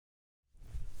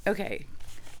Okay,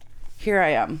 here I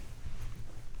am.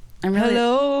 I'm really...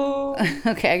 Hello,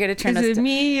 Okay, I gotta turn is this it to...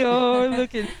 me you're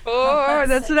looking I'm for? not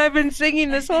That's saying... what I've been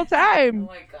singing this whole Oh time.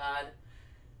 my god.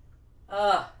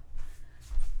 Ugh.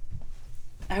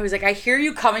 I was like, I hear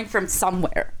you coming from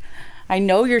somewhere. I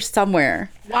know you're somewhere.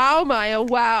 Wow, Maya,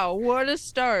 wow, what a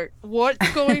start.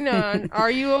 What's going on? Are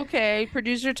you okay?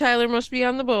 Producer Tyler must be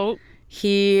on the boat.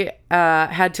 He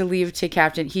had to leave to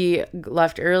captain. He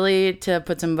left early to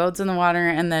put some boats in the water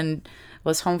and then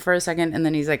was home for a second. And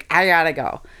then he's like, I gotta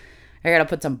go. I gotta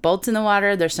put some boats in the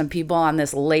water. There's some people on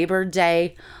this Labor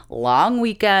Day long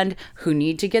weekend who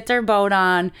need to get their boat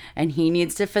on, and he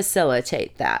needs to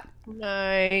facilitate that.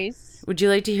 Nice. Would you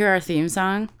like to hear our theme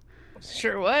song?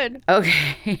 Sure would.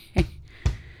 Okay.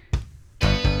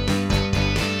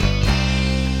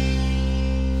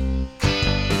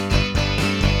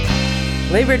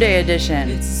 Labor Day edition.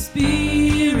 It's a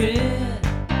spirit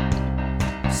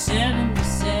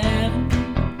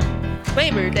 77.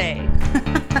 Labor Day.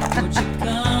 Won't you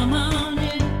come on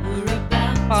in? We're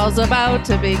about All's about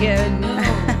to begin.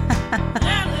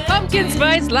 to Pumpkin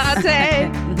spice latte.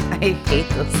 I hate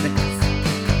those things.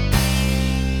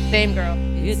 Same girl.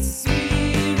 It's a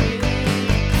spirit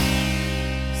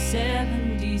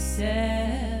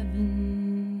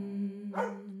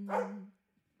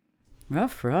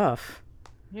 77. Rough.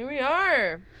 Here we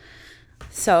are.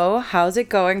 So, how's it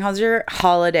going? How's your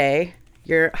holiday?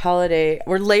 We're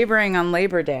laboring on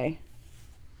Labor Day.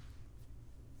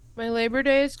 My Labor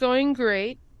Day is going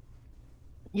great.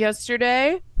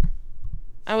 Yesterday,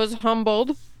 I was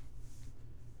humbled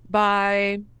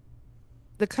by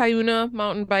the Cuyuna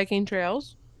mountain biking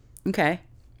trails. Okay.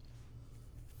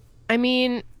 I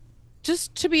mean,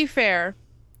 just to be fair,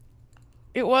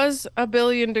 it was a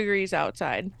billion degrees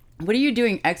outside. What are you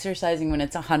doing exercising when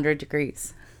it's 100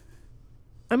 degrees?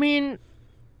 I mean,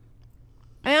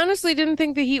 I honestly didn't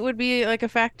think the heat would be like a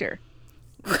factor.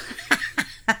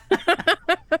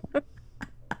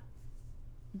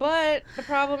 But the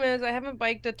problem is I haven't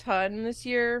biked a ton this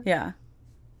year, Yeah.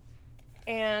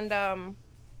 and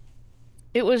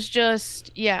it was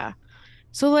just, yeah.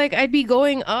 So like I'd be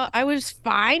going up. I was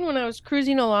fine when I was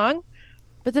cruising along,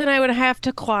 but then I would have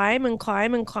to climb and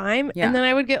climb and climb, Yeah. and then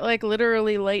I would get like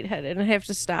literally lightheaded and have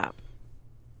to stop.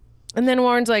 And then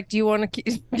Warren's like, "Do you want to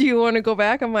do you want to go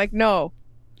back?" I'm like, "No,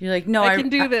 You're like, no, I can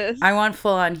do this." I want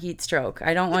full on heat stroke.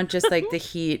 I don't want just like the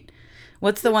heat.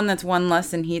 What's the one that's one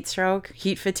less than heat stroke?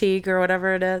 Heat fatigue or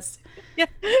whatever it is. Yeah.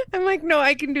 I'm like, "No,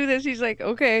 I can do this." He's like,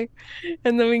 "Okay."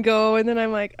 And then we go, and then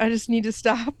I'm like, "I just need to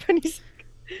stop." And he's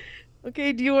like,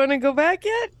 "Okay, do you want to go back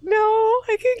yet?" "No,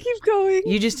 I can keep going."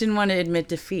 You just didn't want to admit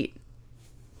defeat.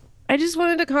 I just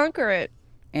wanted to conquer it.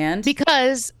 And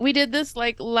Because we did this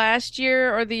like last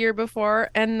year or the year before,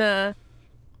 and the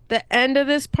end of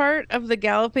this part of the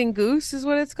Galloping Goose is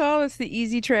what it's called. It's the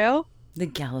easy trail. the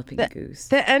galloping The, goose.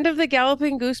 the end of the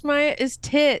Galloping Goose, Maya, is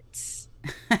tits.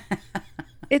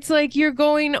 It's like you're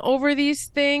going over these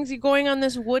things, you're going on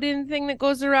this wooden thing that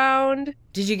goes around.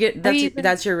 Did you get I even-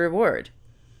 that's your reward?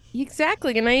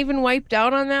 Exactly. And I even wiped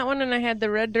out on that one and I had the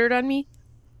red dirt on me.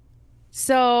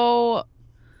 So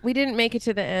we didn't make it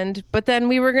to the end, but then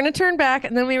we were going to turn back,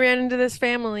 and then we ran into this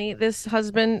family, this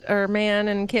husband or man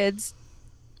and kids.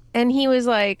 And he was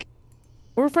like,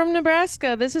 "We're from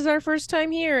Nebraska. This is our first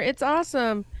time here. It's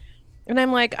awesome." And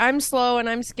I'm like, "I'm slow and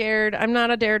I'm scared. I'm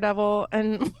not a daredevil."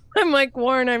 And I'm like,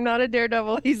 "Warren, I'm not a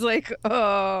daredevil." He's like,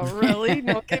 "Oh, really?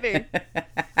 No kidding."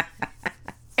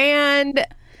 And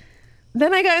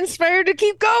then I got inspired to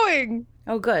keep going.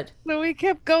 Oh, good. So we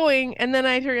kept going, and then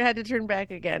I had to turn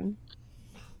back again.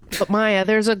 But Maya,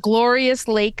 there's a glorious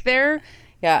lake there.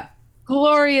 Yeah.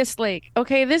 Glorious lake.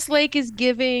 Okay, this lake is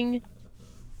giving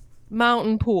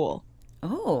mountain pool.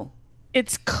 Oh.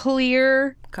 It's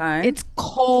clear. Okay. It's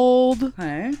cold.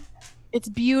 Okay. It's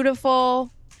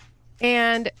beautiful.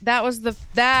 And that was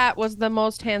the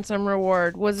most handsome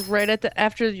reward. Was right at the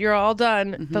after you're all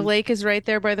done. The lake is right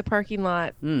there by the parking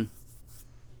lot. Mm.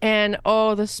 And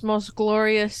oh, this most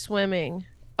glorious swimming.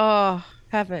 Oh,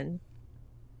 heaven.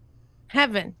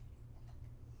 Heaven.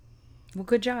 Well,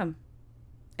 good job.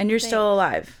 And you're still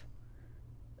alive.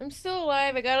 I'm still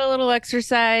alive. I got a little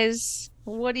exercise.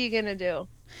 What are you gonna do?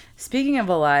 Speaking of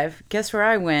alive, guess where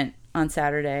I went on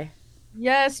Saturday?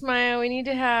 Yes, Maya, we need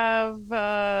to have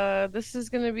this is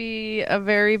gonna be a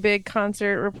very big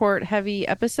concert report heavy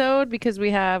episode because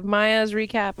we have Maya's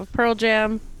recap of Pearl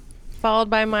Jam, followed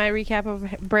by my recap of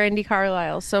Brandi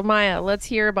Carlile. So Maya, let's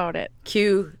hear about it.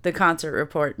 Cue the concert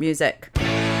report music.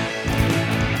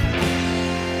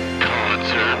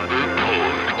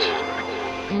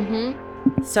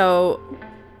 Mm-hmm. So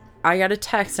I got a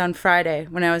text on Friday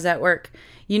when I was at work.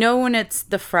 You know when it's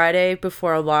the Friday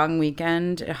before a long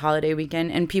weekend, a holiday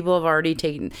weekend, and people have already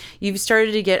you've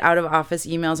started to get out of office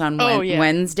emails on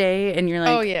Wednesday, and you're like,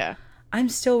 Oh, yeah. I'm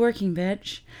still working,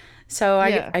 bitch. So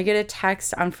I get a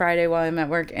text on Friday while I'm at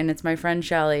work, and it's my friend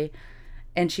Shelly,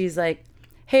 and she's like,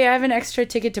 hey, I have an extra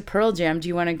ticket to Pearl Jam. Do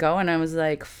you want to go? And I was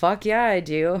like, fuck yeah, I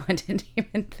do. I didn't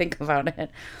even think about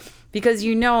it. Because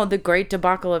the great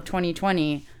debacle of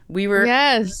 2020, we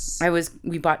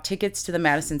bought tickets to the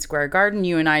Madison Square Garden.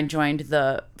 You and I joined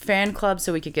the fan club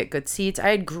so we could get good seats. I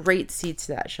had great seats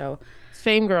to that show.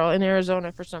 Fame girl in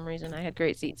Arizona for some reason. I had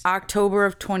great seats. October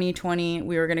of 2020,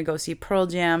 we were going to go see Pearl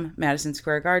Jam, Madison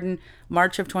Square Garden.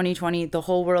 March of 2020, the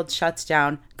whole world shuts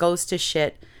down, goes to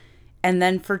shit. And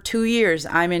then for 2 years,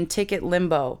 I'm in ticket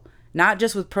limbo. Not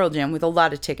just with Pearl Jam, with a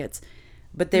lot of tickets.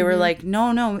 But they were like,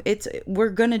 no, we're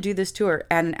going to do this tour.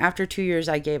 And after 2 years,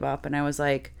 I gave up. And I was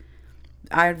like,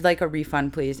 I'd like a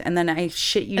refund, please. And then I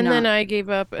shit you not. And then I gave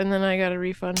up, and then I got a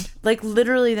refund. Like,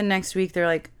 literally the next week, they're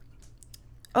like,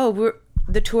 oh,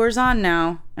 the tour's on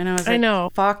now. And I was like, I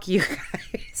know. Fuck you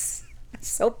guys.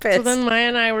 So pissed. So then Maya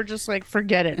and I were just like,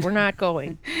 forget it. We're not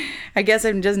going. I guess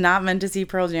I'm just not meant to see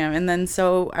Pearl Jam. And then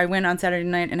so I went on Saturday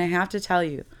night, and I have to tell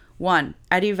you, one,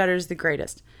 Eddie Vedder's the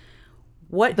greatest.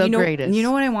 Greatest. You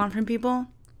know what I want from people?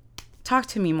 Talk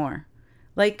to me more.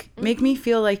 Like, make me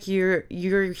feel like you're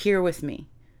here with me.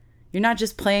 You're not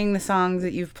just playing the songs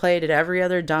that you've played at every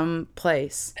other dumb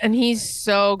place. And he's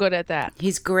so good at that.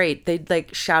 He's great. They'd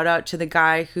like shout out to the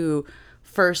guy who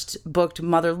first booked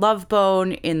Mother Love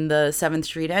Bone in the 7th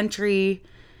Street entry.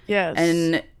 Yes.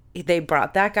 And they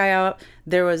brought that guy out.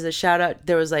 There was a shout out.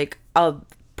 There was like a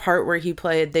part where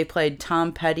they played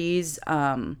Tom Petty's,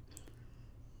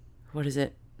 what is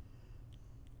it?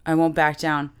 I Won't Back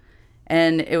Down.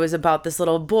 And it was about this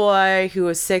little boy who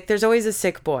was sick. There's always a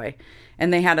sick boy.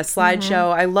 And they had a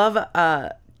slideshow. I love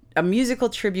a musical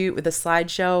tribute with a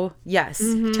slideshow. Yes.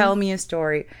 Tell me a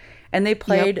story. And they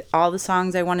played all the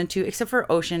songs I wanted to, except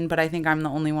for Ocean, but I think I'm the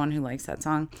only one who likes that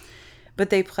song. But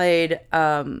they played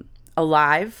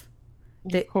Alive.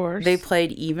 Of course. They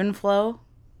played Even Flow.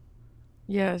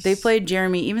 Yes. They played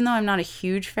Jeremy. Even though I'm not a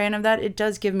huge fan of that, it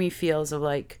does give me feels of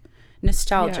like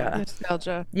nostalgia. Yeah,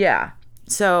 nostalgia. Yeah.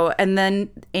 So, and then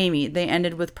Amy, they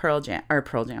ended with Pearl Jam.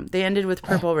 They ended with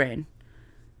Purple Rain.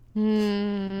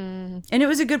 And it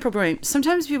was a good Purple Rain.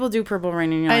 Sometimes people do Purple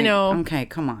Rain and you're like, I know. Okay,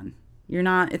 come on.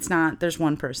 It's not, there's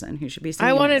one person who should be singing.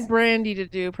 I wanted Brandi to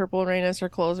do Purple Rain as her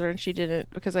closer, and she didn't,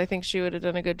 because I think she would have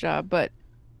done a good job. But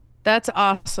that's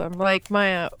awesome. Like,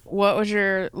 Maya, what was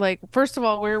your, like, first of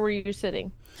all, where were you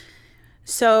sitting?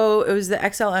 So it was the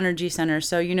XL Energy Center.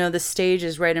 So, the stage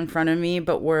is right in front of me,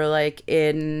 but we're like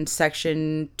in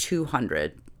section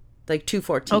 200, like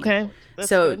 214. Okay. That's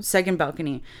so good. Second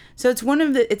balcony. So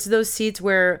it's those seats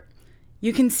where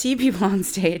you can see people on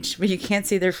stage, but you can't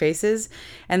see their faces.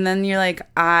 And then you're like,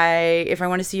 if I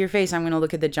want to see your face, I'm going to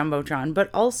look at the Jumbotron. But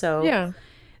also,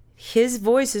 his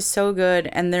voice is so good,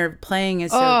 and their playing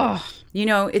is so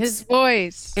good. His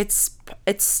voice.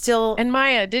 It's still. And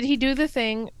Maya, did he do the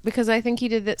thing? Because I think he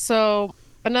did that. So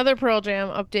another Pearl Jam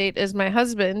update is my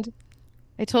husband.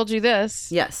 I told you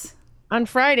this. Yes. On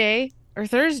Friday or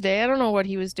Thursday, I don't know what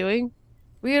he was doing.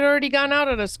 We had already gone out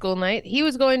on a school night. He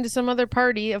was going to some other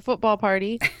party, a football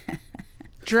party.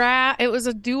 It was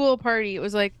a dual party. It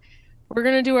was like, we're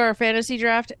going to do our fantasy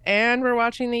draft, and we're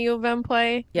watching the U of M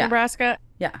play Nebraska.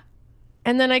 Yeah.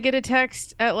 And then I get a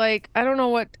text at like, I don't know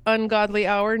what ungodly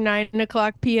hour,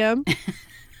 9:00 p.m.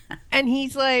 And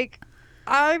he's like,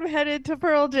 I'm headed to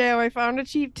Pearl Jam. I found a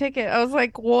cheap ticket. I was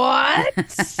like, what?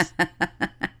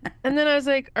 And then I was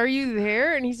like, are you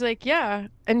there? And he's like, yeah.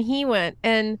 And he went.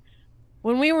 And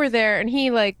when we were there, and he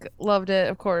like loved it,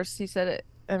 of course, he said it.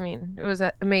 I mean, it was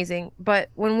amazing. But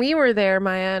when we were there,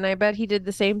 Maya, and I bet he did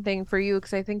the same thing for you,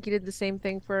 because I think he did the same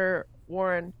thing for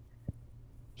Warren.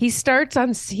 He starts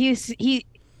on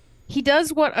he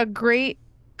does what a great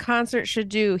concert should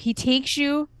do. He takes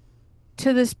you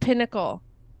to this pinnacle.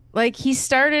 Like, he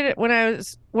started when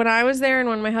I was there, and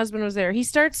when my husband was there, he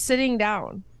starts sitting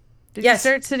down. Did you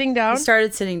start sitting down? He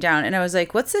started sitting down, and I was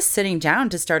like, what's this sitting down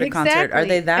to start a concert? Are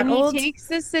they that old? And he takes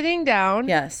this sitting down.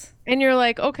 Yes. And you're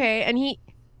like, okay. And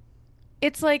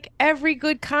it's like every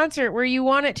good concert where you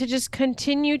want it to just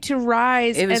continue to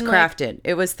rise. It was crafted.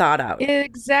 It was thought out.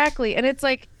 Exactly. And it's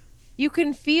like, you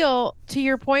can feel, to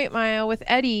your point, Maya, with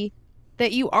Eddie,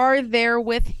 that you are there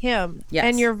with him. Yes.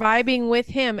 And you're vibing with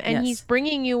him. And he's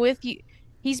bringing you with you.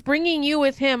 He's bringing you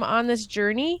with him on this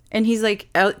journey. And he's like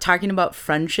out talking about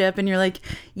friendship. And you're like,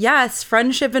 yes,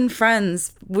 friendship and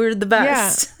friends. We're the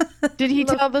best. Yeah. Did he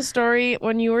tell the story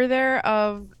when you were there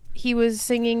of he was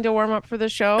singing to warm up for the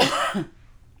show?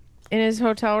 in his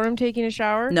hotel room taking a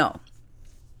shower? No.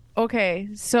 Okay,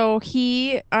 so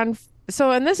and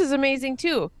this is amazing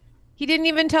too. He didn't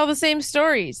even tell the same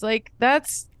stories. Like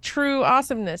that's true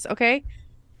awesomeness, okay?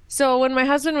 So when my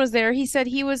husband was there, he said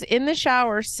he was in the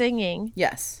shower singing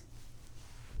Yes.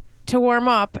 to warm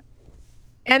up,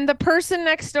 and the person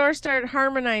next door started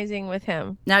harmonizing with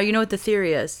him. Now you know what the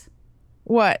theory is.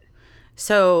 What?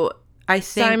 So I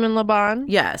think Simon Le Bon?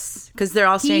 yes, because they're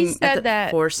all He staying said at the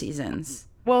that. Four Seasons.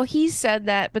 Well, he said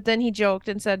that, but then he joked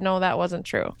and said no, that wasn't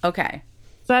true. Okay.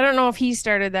 So I don't know if he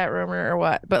started that rumor or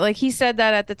what, but like he said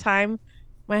that at the time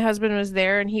my husband was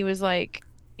there and he was like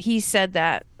he said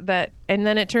that and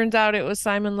then it turns out it was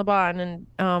Simon Le Bon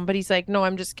and but he's like no,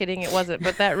 I'm just kidding, it wasn't,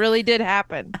 but that really did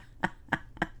happen.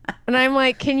 And I'm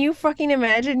like, can you fucking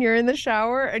imagine you're in the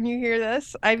shower and you hear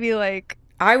this? I'd be like,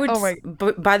 I would, oh my.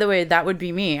 by the way, that would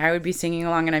be me. I would be singing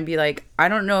along and I'd be like, I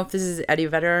don't know if this is Eddie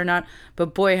Vedder or not,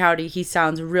 but boy, howdy, he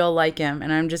sounds real like him.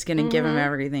 And I'm just going to give him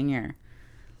everything here.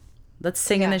 Let's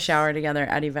sing in the shower together,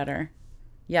 Eddie Vedder.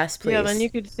 Yes, please. Yeah, then you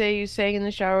could say you sang in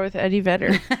the shower with Eddie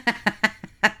Vedder.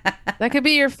 That could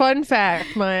be your fun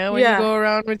fact, Maya, when you go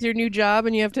around with your new job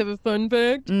and you have to have a fun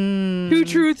fact. Two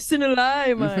truths and a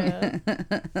lie, Maya.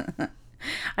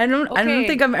 I don't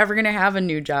think I'm ever going to have a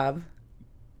new job.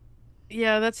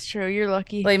 Yeah, that's true. You're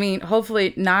lucky. I mean,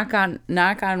 hopefully, knock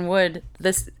on wood,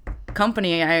 this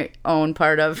company I own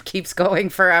part of keeps going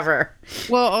forever.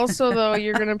 Well, also, though,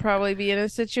 you're going to probably be in a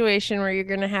situation where you're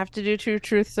going to have to do two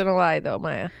truths and a lie, though,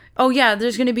 Maya. Oh, yeah.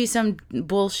 There's going to be some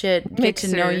bullshit get to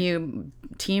know Mixer. you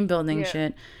team building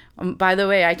shit. By the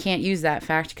way, I can't use that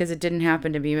fact because it didn't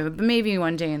happen to me, but maybe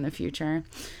one day in the future.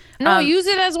 No, use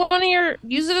it as one of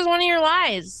your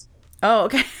lies. Oh,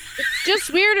 okay. It's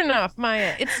just weird enough,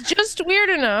 Maya. It's just weird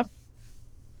enough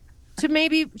to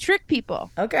maybe trick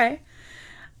people. Okay.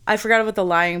 I forgot about the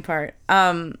lying part.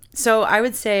 So I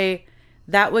would say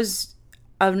that was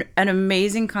an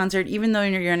amazing concert. Even though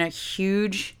you're in a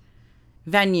huge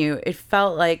venue, it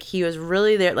felt like he was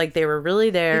really there. Like they were really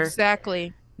there.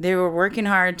 Exactly. They were working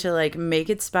hard to like make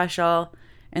it special.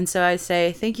 And so I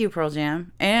say thank you, Pearl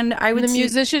Jam. And I would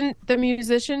the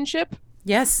musicianship.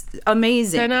 Yes,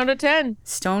 amazing. 10 out of 10.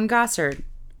 Stone Gossard.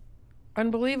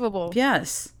 Unbelievable.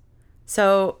 Yes.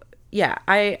 So yeah,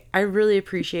 I really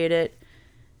appreciate it.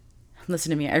 Listen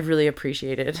to me, I really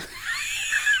appreciate it.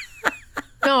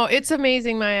 No, it's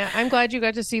amazing, Maya. I'm glad you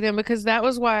got to see them because that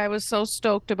was why I was so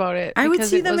stoked about it. I would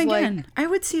see them was again. Like, I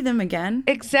would see them again.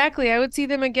 Exactly. I would see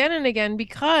them again and again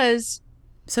because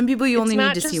some people you only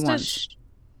need to just see once.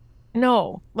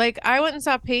 No. Like I went and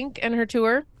saw Pink and her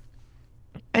tour.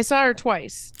 I saw her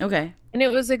twice. Okay. And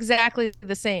it was exactly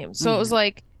the same. So it was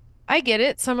like, I get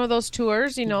it. Some of those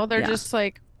tours, you know, they're just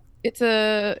like, it's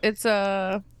a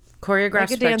choreographed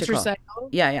like a dance spectacle. recital.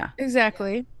 Yeah.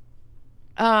 Exactly.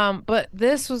 But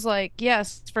this was like,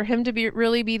 yes, for him to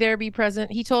really be there, be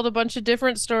present. He told a bunch of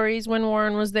different stories when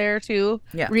Warren was there too.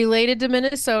 Yeah. Related to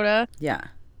Minnesota. Yeah.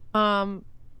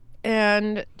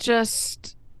 And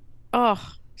just,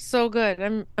 so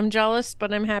good. I'm jealous,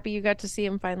 but I'm happy you got to see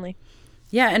him finally.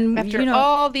 Yeah, and after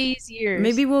all these years.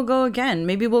 Maybe we'll go again.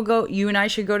 Maybe we'll go. You and I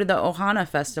should go to the Ohana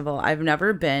Festival. I've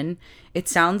never been. It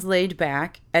sounds laid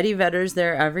back. Eddie Vedder's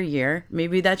there every year.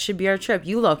 Maybe that should be our trip.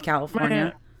 You love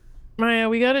California. Maya,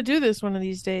 we got to do this one of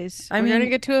these days. We're going to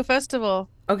get to a festival.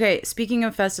 Okay, speaking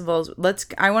of festivals,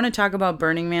 I want to talk about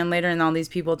Burning Man later and all these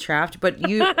people trapped, but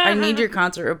I need your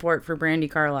concert report for Brandi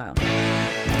Carlile.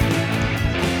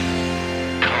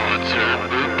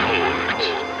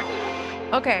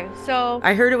 Okay, so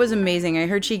I heard it was amazing. I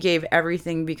heard she gave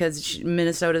everything because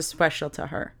Minnesota's special to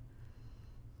her.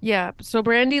 Yeah, so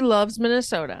Brandi loves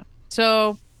Minnesota.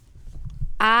 So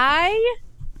I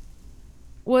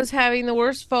was having the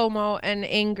worst FOMO and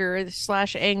anger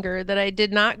that I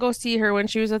did not go see her when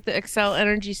she was at the Xcel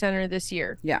Energy Center this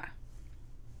year. Yeah.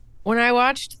 When I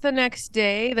watched the next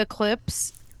day, the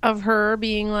clips of her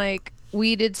being like,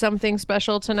 we did something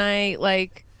special tonight,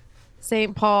 like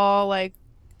St. Paul, like,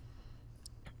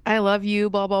 I love you,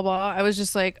 blah, blah, blah. I was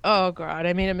just like, oh, God,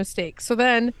 I made a mistake. So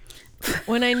then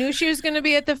when I knew she was going to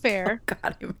be at the fair. Oh,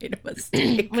 God, I made a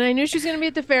mistake. When I knew she was going to be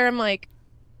at the fair, I'm like,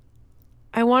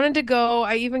 I wanted to go.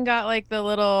 I even got like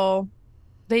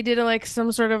they did like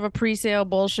some sort of a pre-sale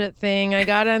bullshit thing. I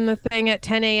got on the thing at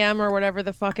 10 a.m. or whatever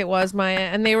the fuck it was, Maya,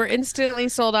 and they were instantly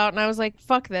sold out. And I was like,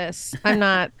 fuck this. I'm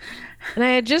not. And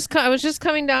I was just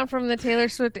coming down from the Taylor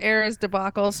Swift Eras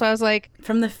debacle. So I was like,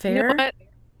 from the fair? You know what?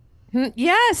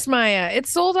 Yes, Maya. It's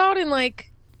sold out in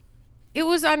like It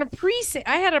was on a pre-sale.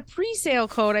 I had a pre-sale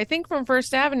code, I think from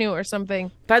First Avenue or something.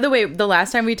 By the way, the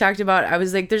last time we talked about, I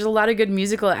was like, there's a lot of good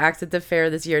musical acts at the fair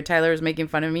this year. Tyler was making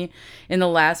fun of me in the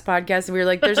last podcast. We were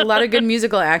like, there's a lot of good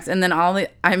musical acts. And then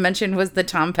I mentioned was the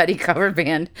Tom Petty cover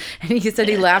band. And he said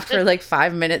he laughed for like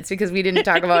 5 minutes because we didn't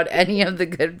talk about any of the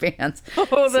good bands.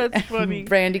 Oh, that's funny.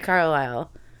 Brandi Carlile.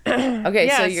 Okay,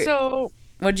 Yeah, so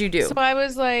what'd you do? So I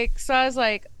was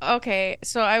like, okay.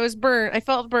 So I was burned. I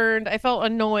felt burned. I felt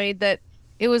annoyed that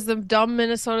it was the dumb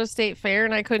Minnesota State Fair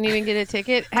and I couldn't even get a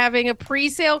ticket, having a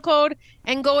pre-sale code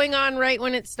and going on right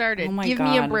when it started. Oh my Give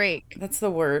God. me a break. That's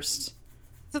the worst.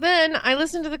 So then I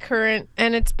listened to the Current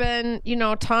and it's been,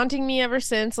 taunting me ever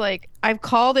since. Like I've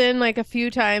called in like a few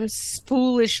times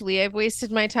foolishly. I've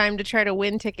wasted my time to try to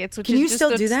win tickets, which Can is you just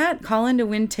still do that? Call in to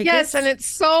win tickets? Yes, and it's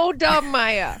so dumb,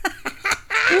 Maya.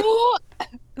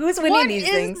 Who's winning these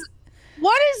things?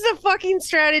 What is the fucking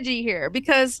strategy here?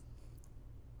 Because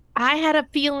I had a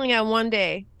feeling on one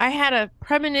day, I had a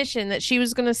premonition that she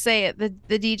was going to say it. The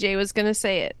DJ was going to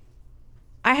say it.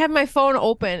 I had my phone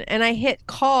open and I hit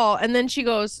call and then she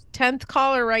goes, 10th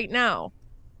caller right now.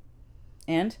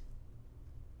 And?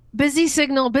 Busy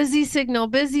signal,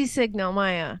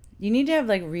 Maya. You need to have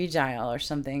like redial or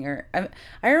something. Or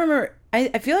I remember,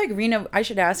 I feel like Rena, I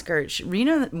should ask her.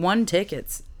 Rena won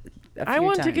tickets. I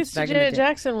won tickets to Janet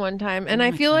Jackson one time. And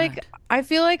I feel God.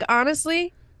 like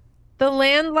honestly, the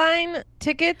landline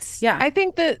tickets, Yeah. I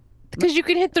think that because you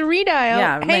can hit the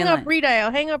redial, hang up,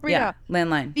 redial. Yeah,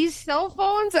 landline. These cell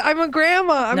phones, I'm a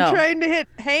grandma. I'm trying to hit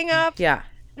hang up. Yeah.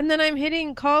 And then I'm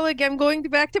hitting call again. I'm going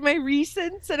back to my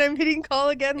recents and I'm hitting call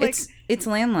again. Like It's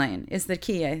landline is the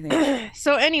key, I think.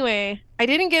 So anyway, I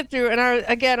didn't get through. And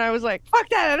I was like, fuck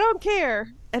that. I don't care.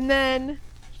 And then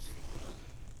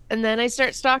I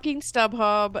start stalking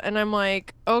StubHub and I'm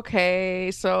like,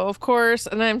 okay, so of course.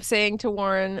 And I'm saying to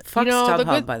Warren, Fuck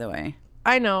StubHub, by the way.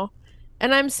 I know.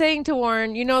 And I'm saying to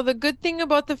Warren, the good thing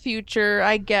about the future,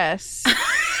 I guess,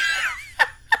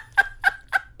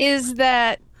 is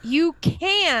that you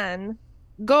can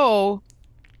go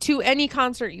to any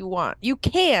concert you want. You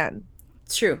can.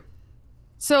 It's true.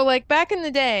 So like back in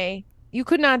the day, you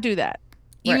could not do that.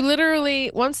 You Right. literally,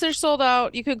 once they're sold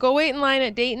out, you could go wait in line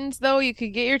at Dayton's though. You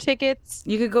could get your tickets.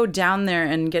 You could go down there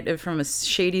and get it from a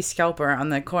shady scalper on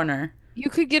the corner. You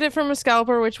could get it from a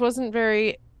scalper, which wasn't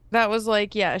very, that was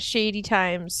like, shady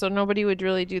times. So nobody would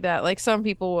really do that. Like some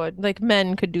people would, like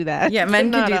men could do that. Yeah,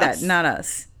 men could do us. that, not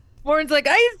us. Warren's like,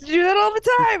 I used to do that all the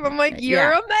time. I'm like, you're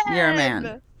Yeah, a man. you're a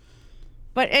man.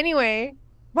 But anyway,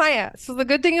 Maya, so the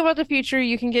good thing about the future,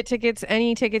 you can get tickets,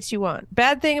 any tickets you want.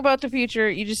 Bad thing about the future,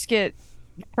 you just get,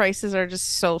 prices are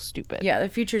just so stupid. Yeah, the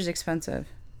future's expensive.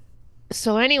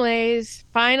 So anyways,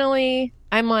 finally,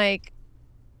 I'm like,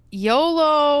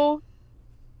 YOLO.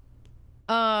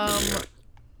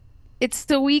 It's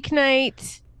the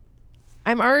weeknight.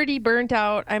 I'm already burnt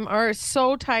out. I'm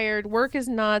so tired. Work is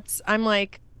nuts. I'm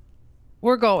like,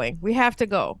 we're going. We have to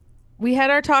go. We had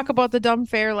our talk about the dumb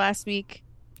fair last week.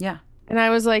 Yeah. And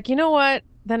I was like, you know what?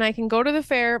 Then I can go to the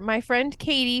fair. My friend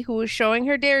Katie, who was showing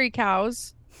her dairy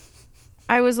cows,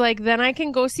 I was like, then I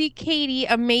can go see Katie,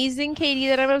 amazing Katie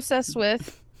that I'm obsessed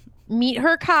with, meet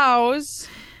her cows.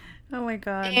 Oh my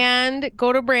God. And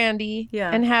go to Brandi.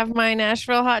 Yeah. And have my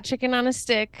Nashville hot chicken on a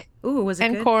stick. Ooh, was it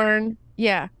and good? Corn.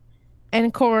 Yeah.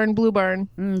 And corn, Blue Barn.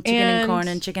 Chicken and corn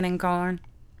and chicken and corn.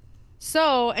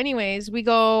 So, anyways, we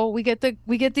get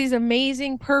these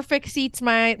amazing, perfect seats.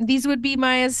 These would be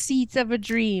Maya's seats of a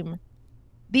dream.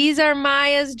 These are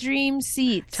Maya's dream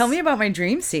seats. Tell me about my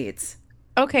dream seats.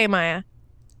 Okay, Maya.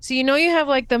 So you have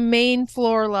like the main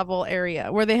floor level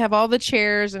area where they have all the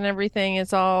chairs and everything.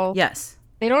 It's all Yes.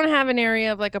 They don't have an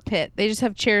area of like a pit. They just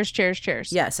have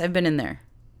chairs. Yes, I've been in there.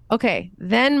 Okay,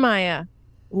 then Maya,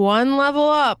 one level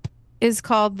up is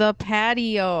called the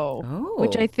patio,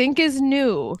 which I think is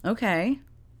new. Okay.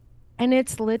 And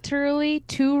it's literally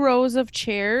 2 rows of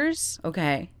chairs.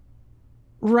 Okay.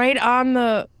 Right on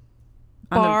the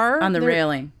bar. On the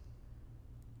railing.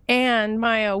 And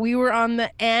Maya, we were on the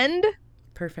end.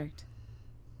 Perfect.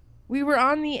 We were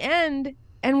on the end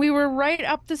and we were right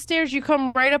up the stairs. You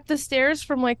come right up the stairs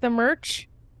from like the merch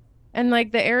and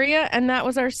like the area, and that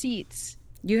was our seats.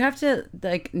 You have to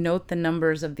like note the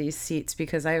numbers of these seats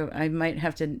because I might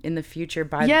have to in the future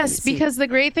buy Yes, these because seats. the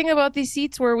great thing about these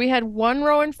seats were we had 1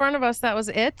 row in front of us, that was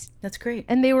it. That's great.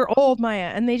 And they were old,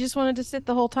 Maya, and they just wanted to sit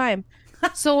the whole time.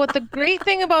 So what the great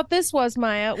thing about this was,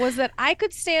 Maya, was that I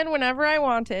could stand whenever I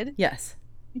wanted. Yes.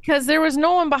 Because there was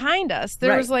no one behind us.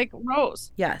 There Right. was like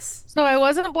rows. Yes. So I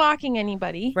wasn't blocking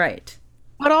anybody. Right.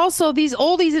 But also these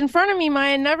oldies in front of me,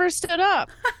 Maya, never stood up.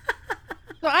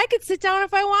 So I could sit down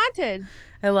if I wanted.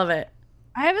 I love it.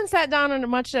 I haven't sat down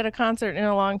much at a concert in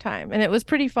a long time, and it was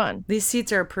pretty fun. These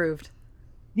seats are approved.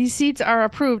 These seats are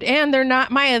approved, and they're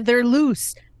not Maya. They're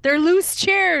loose. They're loose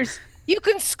chairs. You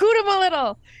can scoot them a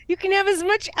little. You can have as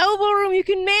much elbow room. You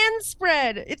can man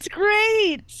spread. It's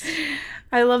great.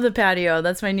 I love the patio.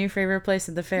 That's my new favorite place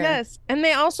at the fair. Yes, and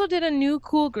they also did a new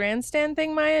cool grandstand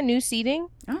thing, Maya. New seating.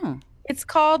 Oh. It's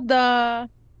called the. I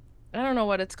don't know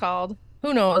what it's called.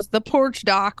 Who knows? The porch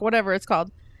dock, whatever it's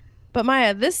called. But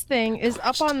Maya, this thing is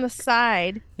up on the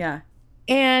side. Yeah.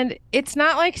 And it's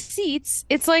not like seats.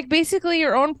 It's like basically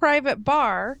your own private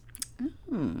bar.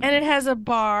 And it has a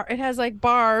bar. It has like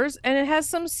bars and it has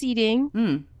some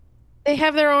seating. They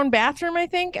have their own bathroom, I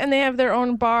think, and they have their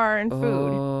own bar and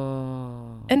food.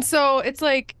 Oh. And so it's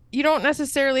like you don't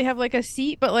necessarily have like a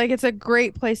seat, but like it's a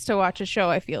great place to watch a show,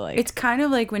 I feel like. It's kind of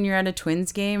like when you're at a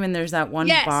Twins game and there's that one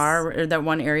bar or that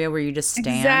one area where you just stand.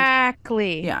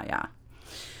 Exactly. Yeah.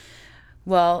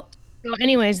 Well, so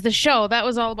anyways, the show, that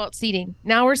was all about seating.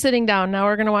 Now we're sitting down. Now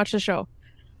we're going to watch the show.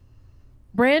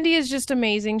 Brandi is just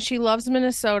amazing. She loves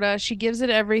Minnesota. She gives it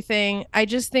everything. I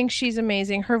just think she's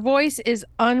amazing. Her voice is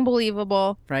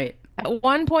unbelievable. Right. At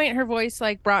one point, her voice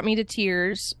like brought me to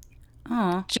tears.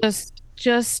 Oh.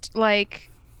 Just like,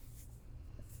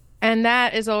 and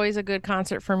that is always a good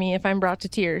concert for me if I'm brought to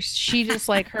tears. She just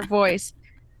like her voice.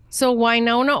 So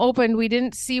Winona opened. We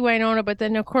didn't see Winona, but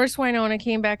then of course Winona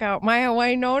came back out. Maya,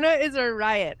 Winona is a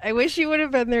riot. I wish you would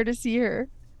have been there to see her.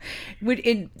 Would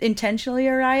it intentionally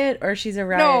a riot or she's a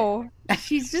riot? No,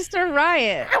 she's just a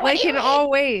riot, like in all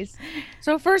ways.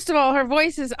 So first of all, her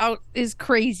voice is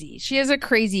crazy. She has a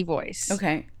crazy voice.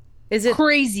 Okay. Is it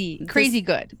crazy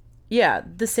good? Yeah,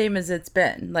 the same as it's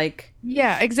been. Like,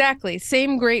 yeah, exactly.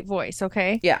 Same great voice,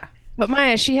 okay? Yeah. But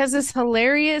Maya, she has this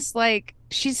hilarious, like,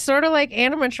 she's sort of like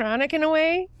animatronic in a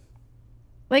way.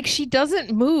 Like she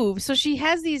doesn't move. So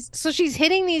she's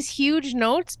hitting these huge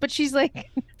notes, but she's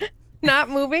like not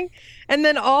moving. And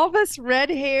then all this red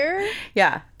hair.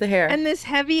 Yeah, the hair. And this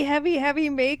heavy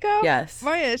makeup. Yes.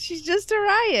 Maya, she's just a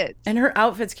riot. And her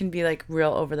outfits can be like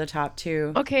real over the top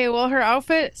too. Okay, well her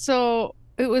outfit, so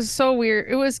it was so weird.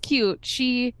 It was cute.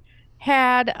 She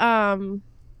had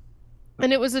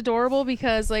and it was adorable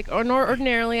because like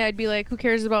ordinarily I'd be like, who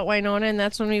cares about Winona? And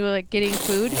that's when we were like getting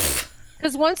food.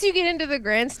 Because once you get into the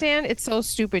grandstand, it's so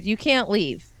stupid. You can't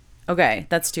leave. Okay,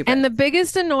 that's stupid. And the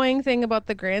biggest annoying thing about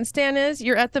the grandstand is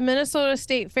you're at the Minnesota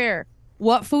State Fair.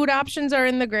 What food options are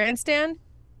in the grandstand?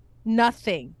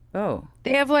 Nothing. Oh.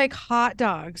 They have like hot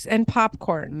dogs and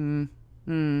popcorn.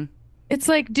 It's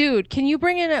like, dude, can you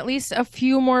bring in at least a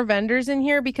few more vendors in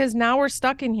here? Because now we're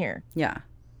stuck in here. Yeah.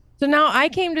 So now I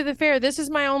came to the fair. This is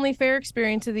my only fair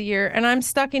experience of the year. And I'm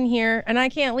stuck in here and I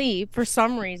can't leave for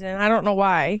some reason. I don't know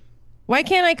why. Why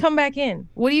can't I come back in?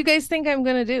 What do you guys think I'm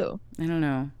going to do? I don't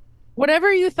know.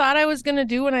 Whatever you thought I was going to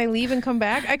do when I leave and come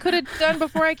back, I could have done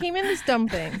before I came in this dumb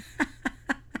thing.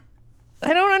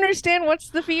 I don't understand. What's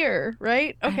the fear,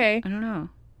 right? Okay. I don't know.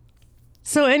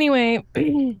 So anyway,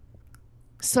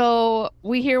 so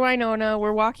we hear Winona.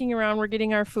 We're walking around. We're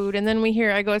getting our food. And then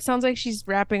I go, it sounds like she's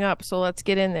wrapping up. So let's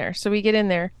get in there. So we get in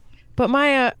there. But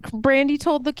Brandi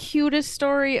told the cutest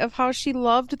story of how she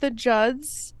loved the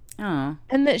Judds. Oh.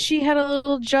 And that she had a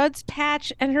little Judds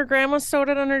patch and her grandma sewed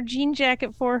it on her jean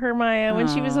jacket for her, Maya, when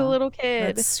she was a little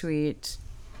kid. That's sweet.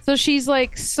 So she's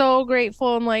like so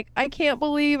grateful and like, I can't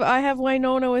believe I have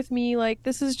Winona with me. Like,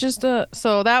 this is just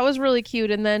so that was really cute.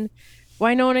 And then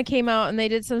Winona came out and they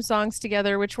did some songs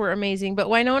together, which were amazing. But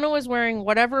Winona was wearing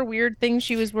whatever weird thing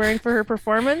she was wearing for her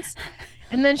performance.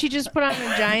 And then she just put on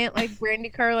a giant like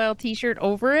Brandi Carlile t-shirt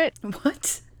over it.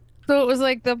 What? So it was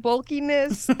like the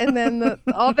bulkiness and then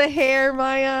all the hair,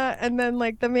 Maya, and then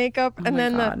like the makeup, and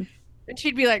then and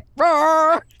she'd be like,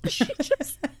 roar! She'd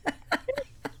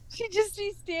just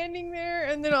be standing there,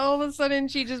 and then all of a sudden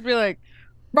she'd just be like,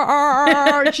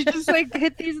 roar! She'd just like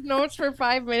hit these notes for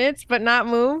 5 minutes but not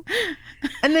move.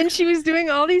 And then she was doing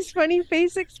all these funny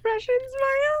face expressions,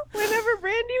 Maya, whenever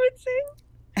Brandi would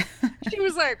sing. She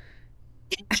was like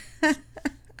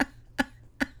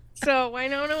So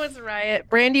Winona was a riot.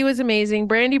 Brandi was amazing.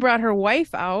 Brandi brought her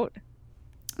wife out.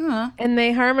 Aww. And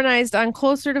they harmonized on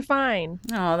Closer to Fine.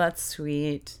 Oh, that's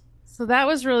sweet. So that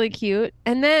was really cute.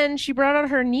 And then she brought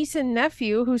out her niece and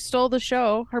nephew who stole the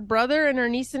show. Her brother and her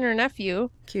niece and her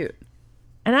nephew. Cute.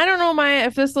 And I don't know, Maya,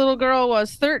 if this little girl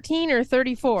was 13 or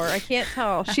 34. I can't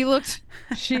tell. She looked,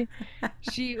 she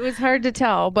it was hard to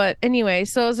tell. But anyway,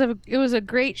 so it was a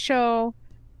great show.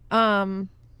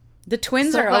 The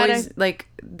twins are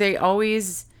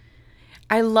always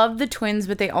I love the twins,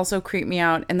 but they also creep me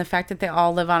out. And the fact that they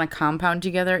all live on a compound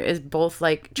together is both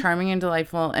like charming and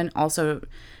delightful and also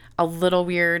a little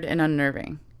weird and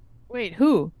unnerving. Wait,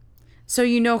 who? So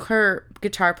you know her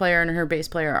guitar player and her bass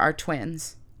player are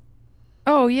twins.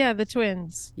 Oh yeah, the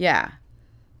twins. Yeah.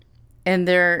 And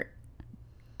they're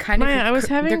kind of Maya, I was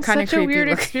they're having kind of such a creepy weird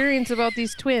looking. experience about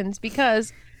these twins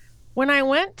because when I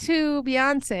went to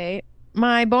Beyonce,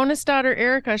 my bonus daughter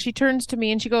Erica, she turns to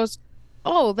me and she goes,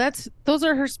 "Oh, those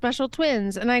are her special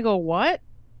twins." And I go, "What?"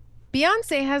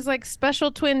 Beyonce has like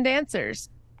special twin dancers.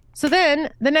 So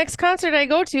then the next concert I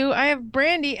go to, I have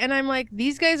Brandi and I'm like,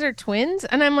 "These guys are twins?"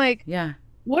 And I'm like, Yeah.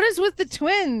 "What is with the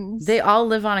twins?" They all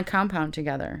live on a compound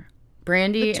together. The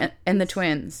Brandy and the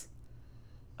twins? twins.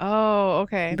 Oh,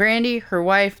 okay. Brandy, her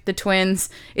wife, the twins.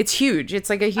 It's huge. It's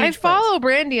like a I huge place. follow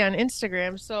Brandi on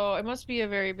Instagram, so it must be a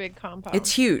very big compound.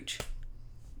 It's huge.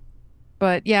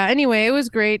 But yeah, anyway, it was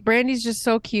great. Brandy's just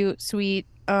so cute, sweet.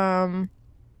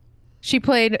 She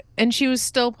played and she was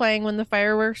still playing when the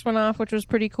fireworks went off, which was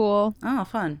pretty cool. Oh,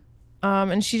 fun.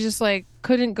 And she just like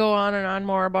couldn't go on and on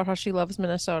more about how she loves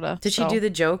Minnesota. Did she do the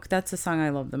joke? That's the song I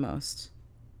love the most.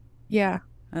 Yeah.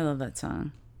 I love that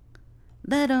song.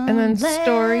 Let 'em And then laugh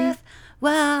Story.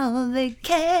 while they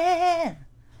can.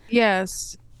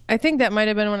 Yes. I think that might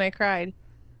have been when I cried.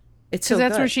 It's so Because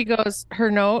that's good. where she goes, her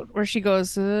note where she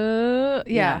goes,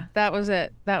 Yeah. that was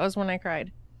it. That was when I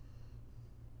cried.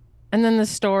 And then the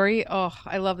story. Oh,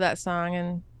 I love that song.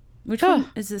 And Which one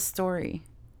is this story?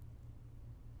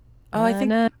 Oh, I think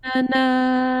na na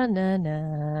na na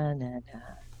na na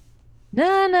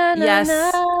na na na Yes.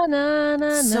 na na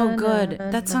na so na, good.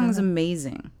 na, That song's na,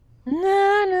 amazing.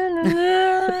 na, na, na,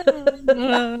 na,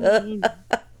 na,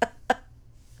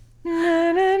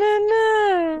 na, na,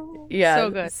 na. Yeah, So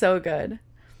good. So good.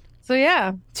 So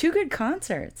yeah. 2 good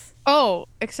concerts. Oh,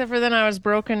 except for then I was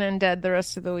broken and dead the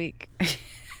rest of the week.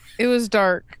 It was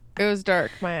dark. It was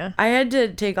dark, Maya. I had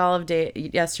to take all of day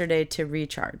yesterday to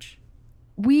recharge.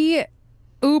 We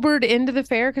Ubered into the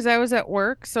fair because I was at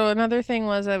work. So another thing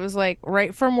was I was like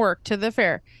right from work to the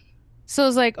fair. So I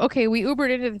was like, okay, we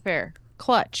Ubered into the fair.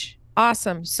 Clutch.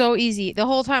 Awesome. So easy. The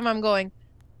whole time I'm going,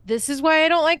 this is why I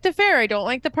don't like the fair. I don't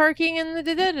like the parking and the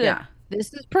da-da-da. Yeah.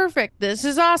 This is perfect. This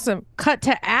is awesome. Cut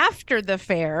to after the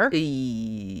fair.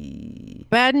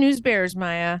 Bad news bears,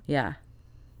 Maya. Yeah.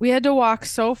 We had to walk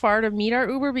so far to meet our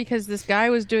Uber because this guy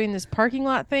was doing this parking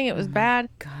lot thing. It was bad.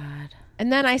 God.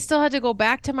 And then I still had to go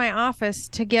back to my office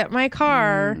to get my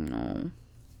car. No.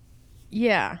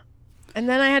 Yeah. And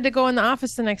then I had to go in the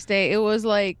office the next day. It was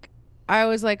like, I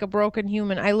was like a broken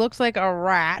human. I looked like a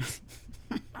rat.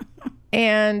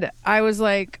 And I was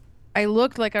like, I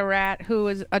looked like a rat who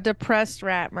was a depressed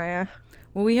rat, Maya.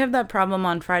 Well, we have that problem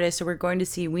on Friday, so we're going to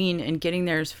see Ween, and getting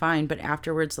there is fine. But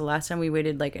afterwards, the last time we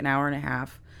waited like an hour and a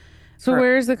half. So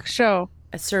where's the show?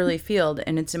 At Surly Field,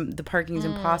 and the parking's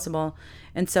impossible.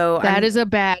 And so that is a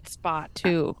bad spot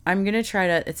too. I'm gonna try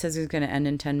to. It says it's gonna end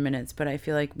in 10 minutes, but I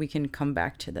feel like we can come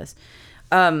back to this.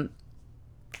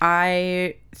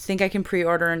 I think I can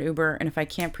pre-order an Uber, and if I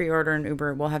can't pre-order an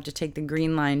Uber, we'll have to take the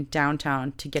Green Line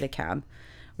downtown to get a cab,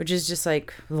 which is just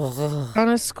like ugh. On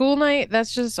a school night,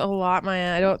 that's just a lot,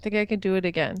 Maya. I don't think I could do it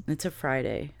again. It's a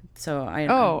Friday, so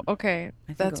Okay, I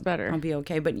think that's better. I'll be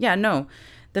okay. But yeah, no,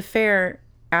 the fair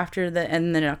after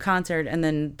and then a concert, and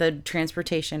then the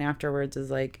transportation afterwards is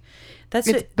like,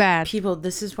 It's bad. People,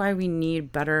 this is why we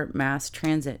need better mass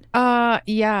transit.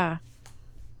 Yeah.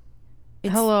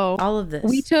 It's Hello. all of this.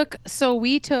 We took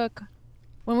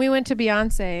when we went to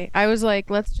Beyonce, I was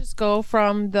like, let's just go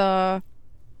from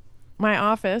my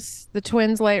office, the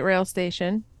Twins light rail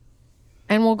station,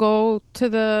 and we'll go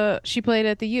to she played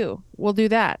at the U. We'll do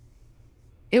that.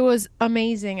 It was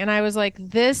amazing. And I was like,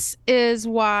 this is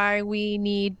why we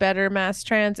need better mass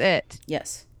transit.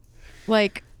 Yes.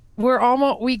 Like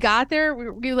we got there.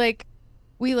 We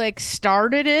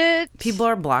started it. People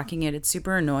are blocking it. It's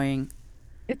super annoying.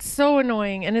 It's so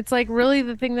annoying. And it's like really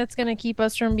the thing that's going to keep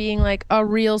us from being like a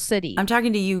real city. I'm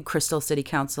talking to you, Crystal City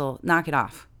Council. Knock it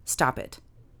off. Stop it.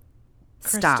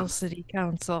 Crystal City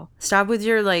Council. Stop with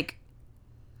your like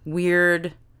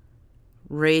weird,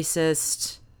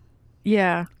 racist,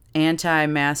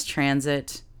 anti-mass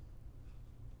transit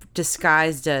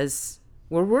disguised as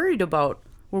we're worried about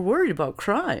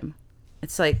crime.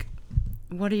 It's like,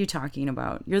 what are you talking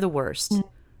about? You're the worst.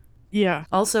 Yeah.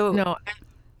 Also, no,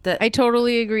 I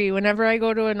totally agree. Whenever I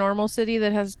go to a normal city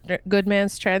that has good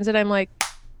mass transit, I'm like,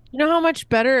 you know how much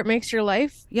better it makes your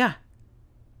life? Yeah.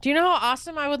 Do you know how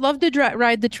awesome I would love to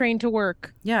ride the train to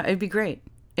work? Yeah, it'd be great.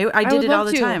 I did would it all love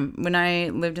the to. time when I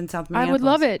lived in South I Minneapolis. would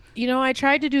love it. You know, I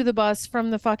tried to do the bus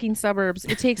from the fucking suburbs.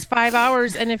 It takes 5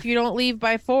 hours, and if you don't leave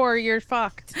by 4, you're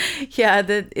fucked. Yeah,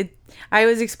 I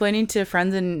was explaining to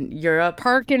friends in Europe,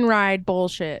 Park and ride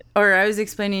bullshit. or I was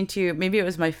explaining to, maybe it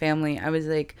was my family. I was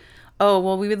like, "Oh,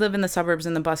 well, we would live in the suburbs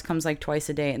and the bus comes like twice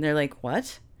a day." And they're like,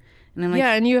 "What?" And I'm like,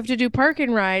 Yeah, and you have to do park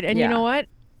and ride. And you Yeah. know what?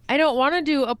 I don't want to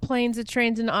do a planes, a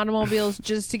trains, and automobiles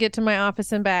just to get to my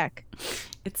office and back.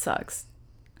 "It sucks."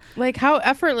 Like, how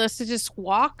effortless to just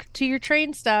walk to your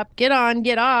train stop, get on,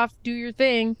 get off, do your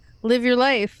thing, live your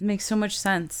life. It makes so much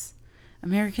sense.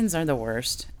 Americans are the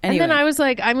worst. And Anyway, then I was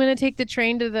like, I'm going to take the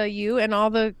train to the U, and all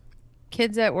the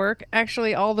kids at work,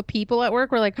 actually, all the people at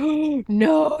work were like, oh,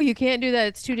 no, you can't do that.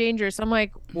 It's too dangerous. I'm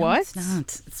like, no, what? it's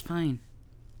not. It's fine.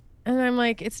 And I'm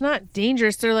like, it's not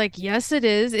dangerous. They're like, yes, it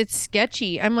is. It's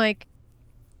sketchy. I'm like,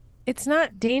 it's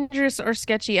not dangerous or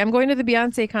sketchy. I'm going to the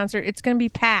Beyonce concert. It's going to be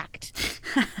packed.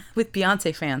 With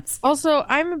Beyonce fans. Also,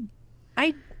 I'm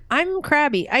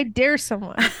crabby. I dare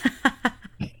someone.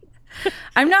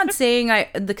 I'm not saying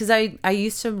because I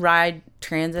used to ride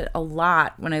transit a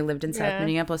lot when I lived in South Yeah.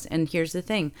 Minneapolis. And here's the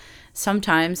thing.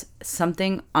 Sometimes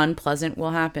something unpleasant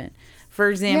will happen. For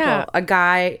example, Yeah.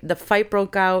 the fight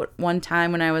broke out one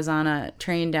time when I was on a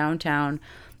train downtown.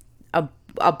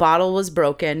 A bottle was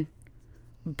broken,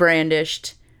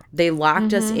 brandished. They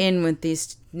locked us in with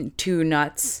these two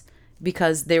nuts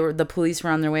because the police were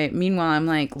on their way. Meanwhile, I'm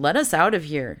like, let us out of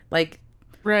here. Like,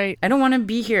 Right. I don't want to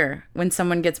be here when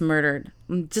someone gets murdered.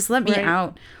 Just let me Right.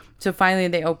 out. So finally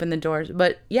they opened the doors.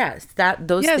 But yes,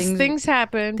 those Yes, things, things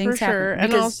happen things for happen, sure. And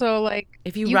because also, like,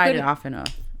 if you ride could, it off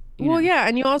enough. well, yeah,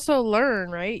 and you also learn,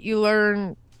 right? You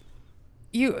learn,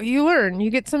 you learn.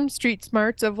 You get some street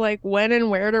smarts of like when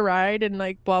and where to ride and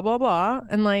like blah blah blah.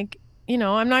 And like,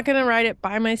 I'm not gonna ride it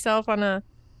by myself on a,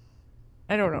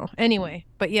 I don't know. Anyway,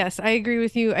 but yes, I agree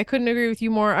with you. I couldn't agree with you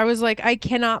more. I was like, I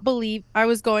cannot believe I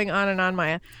was going on and on,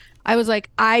 Maya. I was like,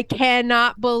 I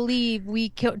cannot believe we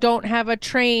don't have a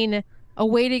train, a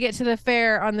way to get to the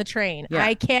fair on the train. Yeah.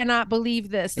 I cannot believe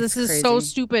this. This is so crazy.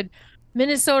 stupid.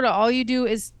 Minnesota, all you do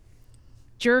is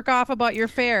jerk off about your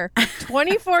fare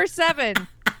 24/7.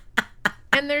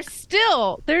 And there's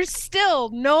still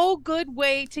no good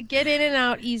way to get in and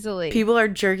out easily. People are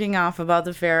jerking off about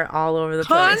the fair all over the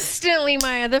place. Constantly,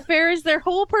 Maya. The fair is their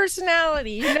whole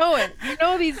personality. You know it. You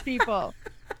know these people.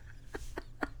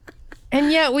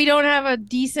 And yet we don't have a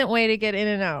decent way to get in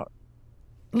and out.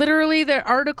 Literally, the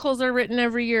articles are written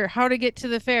every year, how to get to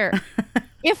the fair.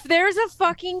 If there's a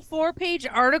fucking 4-page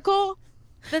article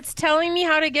that's telling me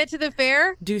how to get to the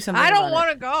fair, Do something. I don't want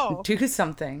want to go. Do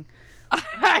something.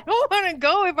 I don't want to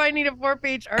go if I need a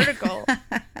 4-page article.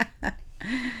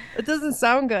 It doesn't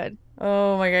sound good.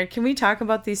 Oh my God. Can we talk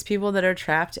about these people that are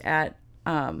trapped at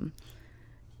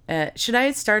should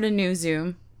I start a new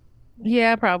Zoom?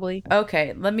 Yeah, probably.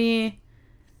 Okay, let me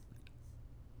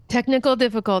Technical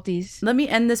difficulties.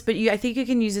 end this, but I think you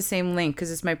can use the same link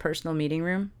because it's my personal meeting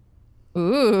room.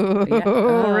 Ooh, Yeah.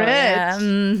 Oh, rich. yeah.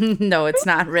 No, it's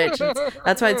not rich.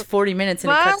 That's why it's 40 minutes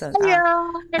and it cuts us off.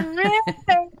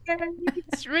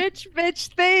 Rich, rich bitch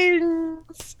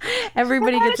things.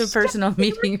 Everybody gets a personal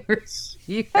meeting room.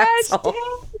 You asshole.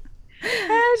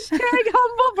 Hashtag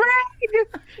humble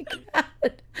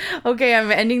brag. Okay,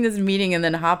 I'm ending this meeting and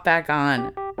then hop back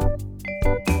on.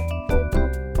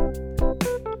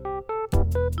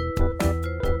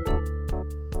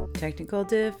 Technical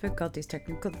difficulties.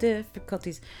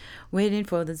 Waiting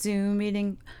for the Zoom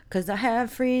meeting because I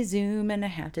have free Zoom and I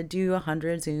have to do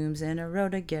 100 Zooms in a row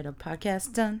to get a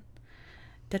podcast done.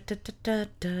 Da, da, da, da,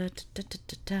 da, da, da,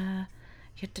 da, da.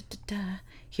 Here, da, da, da.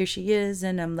 Here she is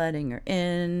and I'm letting her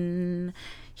in.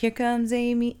 Here comes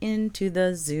Amy into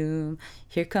the Zoom.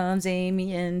 Here comes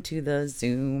Amy into the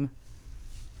Zoom.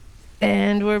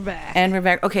 And we're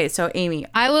back. Okay, so Amy.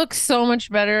 I look so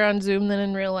much better on Zoom than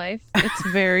in real life. It's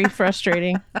very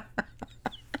frustrating.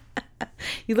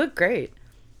 You look great.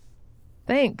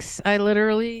 Thanks. I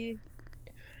literally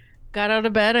got out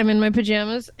of bed. I'm in my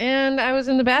pajamas and I was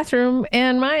in the bathroom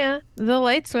and Maya, the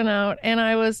lights went out and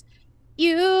I was,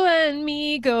 you and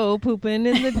me go pooping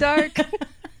in the dark.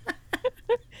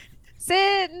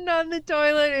 Sitting on the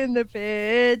toilet in the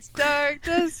pitch dark.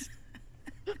 Just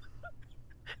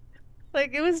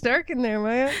like it was dark in there,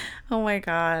 Maya. Oh my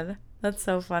God. That's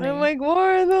so funny. I'm like,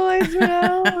 Warren, the lights went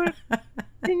out.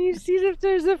 Can you see if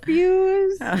there's a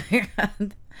fuse? Oh my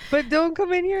God. But don't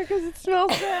come in here because it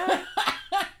smells bad.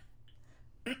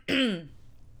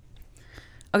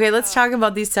 Okay, let's talk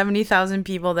about these 70,000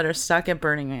 people that are stuck at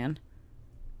Burning Man.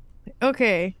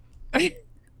 Okay.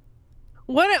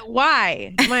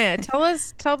 Why? Maya,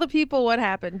 tell the people what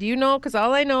happened. Do you know? Because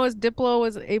all I know is Diplo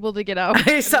was able to get out.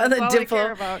 I saw And the that's all I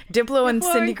care about. Diplo and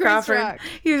Diplo Cindy and Chris Crawford. Rock.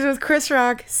 He was with Chris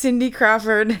Rock, Cindy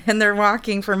Crawford, and they're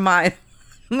walking for miles.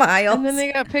 And then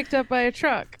they got picked up by a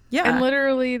truck. Yeah. And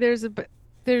literally there's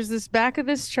this back of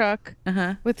this truck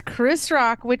Uh-huh. with Chris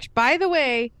Rock, which by the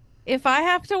way, if I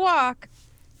have to walk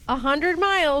 100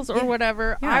 miles or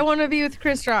whatever, Yeah. I want to be with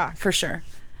Chris Rock. For sure.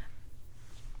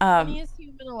 Funniest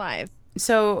human alive.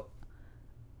 So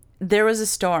there was a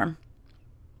storm.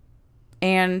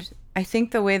 And I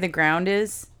think the way the ground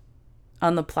is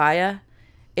on the playa,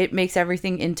 it makes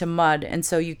everything into mud. And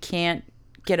so you can't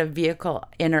get a vehicle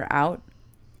in or out.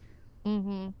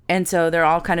 Mm-hmm. And so they're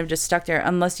all kind of just stuck there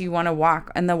unless you want to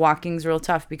walk. And the walking's real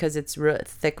tough because it's real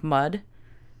thick mud.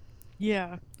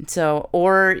 Yeah. So,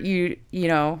 or you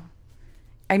know,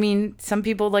 I mean, some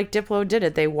people like Diplo did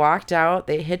it. They walked out,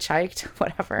 they hitchhiked,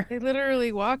 whatever. They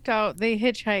literally walked out. They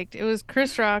hitchhiked. It was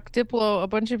Chris Rock, Diplo, a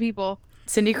bunch of people.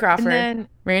 Cindy Crawford, And then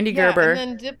Randy Gerber,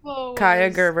 and then Diplo Kaya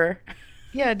was, Gerber.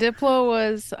 Yeah, Diplo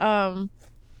was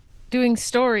doing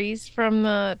stories from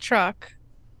the truck,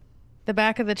 the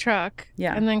back of the truck.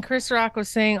 Yeah. And then Chris Rock was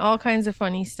saying all kinds of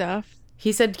funny stuff.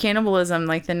 He said cannibalism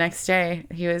like the next day.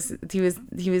 He was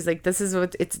like, this is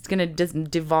what it's gonna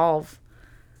devolve.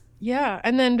 Yeah,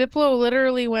 and then Diplo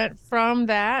literally went from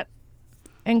that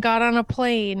and got on a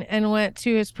plane and went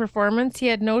to his performance. He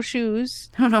had no shoes.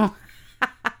 Oh no.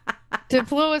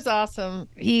 Diplo is awesome.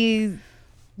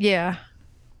 Yeah.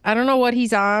 I don't know what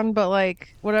he's on, but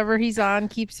like whatever he's on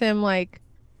keeps him like,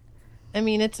 I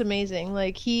mean, it's amazing.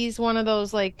 Like he's one of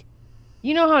those like,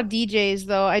 you know how DJs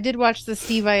though, I did watch the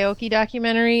Steve Aoki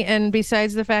documentary, and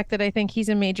besides the fact that I think he's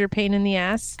a major pain in the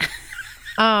ass,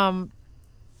 I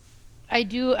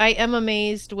am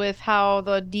amazed with how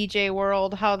the DJ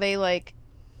world, how they like,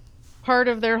 part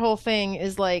of their whole thing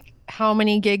is like, how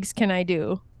many gigs can I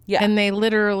do? Yeah. And they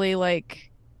literally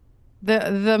like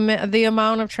the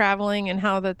amount of traveling and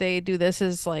how that they do this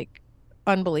is like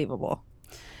unbelievable.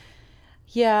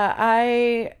 Yeah,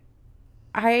 I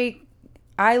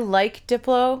like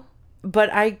Diplo, but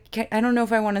I don't know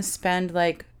if I want to spend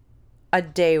like a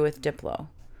day with Diplo.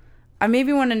 I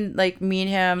maybe want to like meet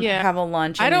him, have a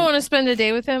lunch. I don't want to spend a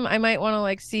day with him. I might want to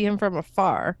like see him from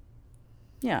afar.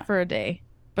 Yeah. For a day.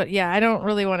 But yeah, I don't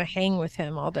really want to hang with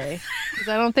him all day. 'Cause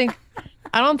I don't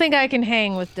think I can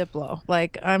hang with Diplo.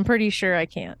 Like I'm pretty sure I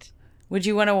can't. Would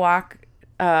you want to walk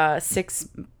 6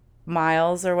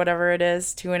 miles or whatever it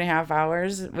is, 2.5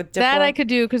 hours with Diplo? That I could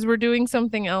do because we're doing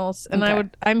something else, and Okay.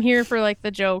 I'm here for like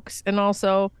the jokes, and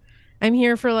also I'm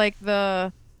here for like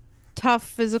the tough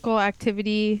physical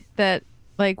activity that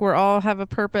like we're all have a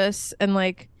purpose, and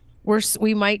like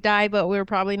we might die, but we're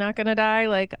probably not gonna die.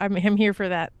 Like I'm here for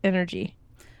that energy.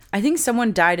 I think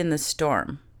someone died in the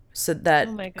storm, so that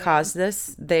Oh my God. caused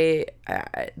this. They're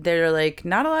like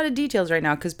not a lot of details right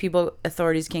now because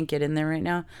authorities can't get in there right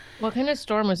now. What kind of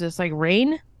storm was this? Like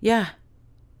rain? Yeah.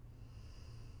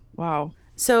 Wow.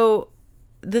 So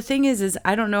the thing is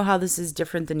I don't know how this is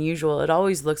different than usual. It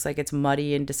always looks like it's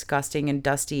muddy and disgusting and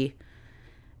dusty.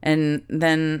 And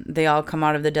then they all come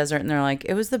out of the desert and they're like,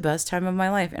 it was the best time of my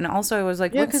life. And also I was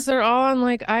like, Yeah, because they're all on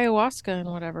like ayahuasca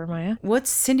and whatever, Maya. what's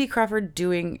Cindy Crawford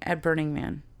doing at Burning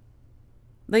Man?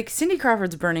 Like Cindy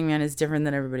Crawford's Burning Man is different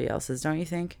than everybody else's, don't you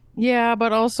think? Yeah,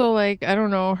 but also like I don't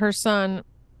know, her son.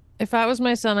 If I was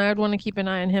my son, I would want to keep an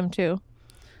eye on him too.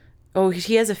 Oh,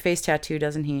 he has a face tattoo,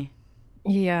 doesn't he?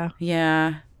 Yeah.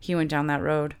 Yeah, he went down that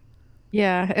road.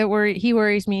 Yeah, he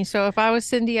worries me. So if I was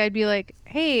Cindy, I'd be like,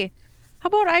 "Hey, how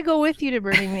about I go with you to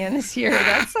Burning Man this year?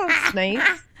 That sounds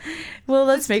nice. Well,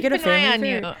 let's make it a Keep an eye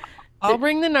family on affair. you. I'll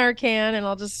bring the Narcan and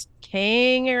I'll just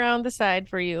hang around the side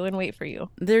for you and wait for you."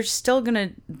 They're still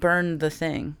gonna burn the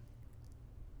thing.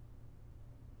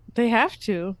 They have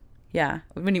to. Yeah.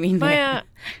 What do you mean? Maya,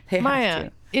 they have Maya,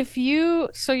 to.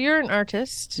 so you're an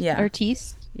artist, Yeah.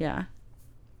 artiste. Yeah.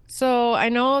 So I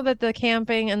know that the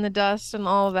camping and the dust and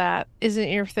all of that isn't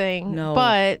your thing. No.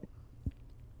 But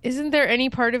isn't there any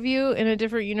part of you in a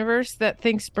different universe that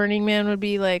thinks Burning Man would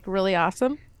be like really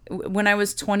awesome? When I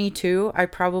was 22, I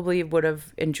probably would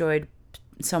have enjoyed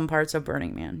some parts of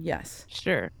Burning Man. Yes.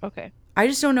 Sure. Okay. I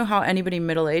just don't know how anybody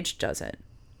middle-aged does it.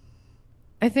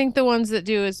 I think the ones that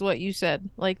do is what you said.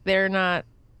 Like they're not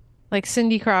like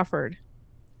Cindy Crawford.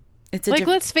 It's a Like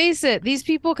let's face it, these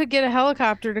people could get a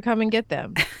helicopter to come and get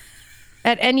them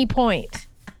at any point.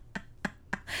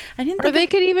 I didn't Or think they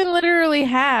could even literally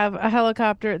have a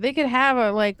helicopter. They could have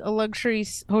a luxury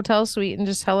hotel suite and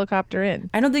just helicopter in.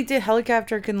 I don't think the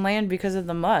helicopter can land because of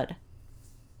the mud.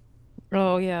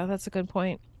 Oh yeah, that's a good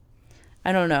point.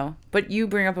 I don't know. But you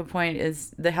bring up a point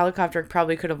is the helicopter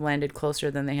probably could have landed closer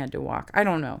than they had to walk. I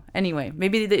don't know. Anyway,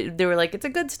 maybe they were like, it's a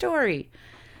good story.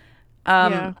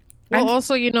 Yeah. Well, I'm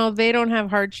also, they don't have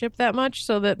hardship that much,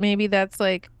 so that maybe that's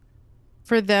like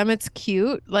for them it's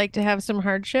cute, like to have some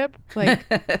hardship. Like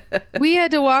we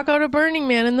had to walk out of Burning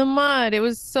Man in the mud. It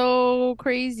was so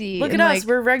crazy. Look at And us. like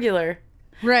We're regular.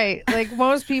 right, like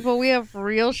most people we have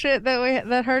real shit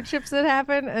that hardships that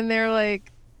happen and they're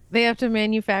like they have to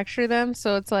manufacture them,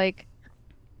 so it's like,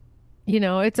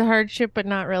 it's a hardship but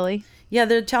not really. Yeah,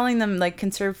 they're telling them like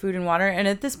conserve food and water. And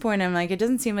at this point, I'm like, it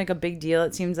doesn't seem like a big deal.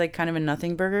 It seems like kind of a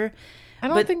nothing burger. I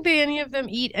don't But think any of them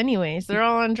eat anyways. They're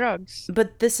all on drugs.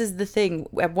 But this is the thing.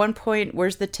 At one point,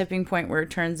 where's the tipping point where it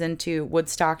turns into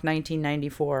Woodstock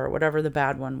 1994 or whatever the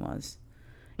bad one was?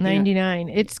 99.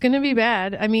 It's going to be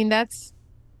bad. I mean,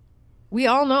 we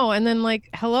all know. And then, like,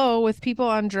 hello, with people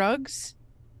on drugs,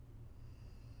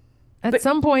 at But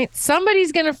some point,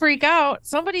 somebody's going to freak out.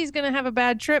 Somebody's going to have a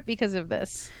bad trip because of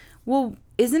this. well,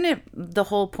 isn't it the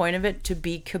whole point of it to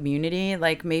be community?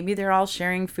 Like maybe they're all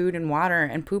sharing food and water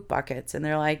and poop buckets, and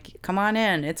they're like, "Come on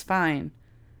in, it's fine."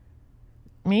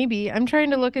 Maybe. I'm trying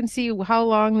to look and see how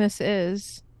long this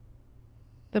is.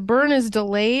 The burn is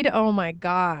delayed. Oh my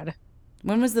God.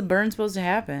 When was the burn supposed to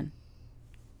happen?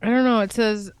 I don't know. It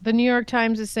says the New York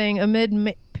Times is saying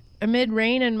amid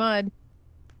rain and mud,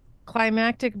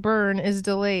 climactic burn is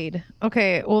delayed.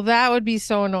 Okay, well, that would be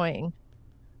so annoying.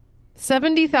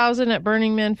 70,000 at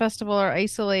Burning Man Festival are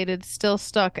isolated, still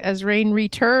stuck as rain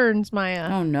returns, Maya.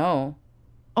 Oh no.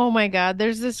 Oh my God,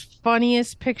 there's this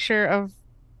funniest picture of.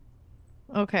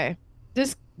 Okay.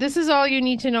 This is all you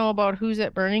need to know about who's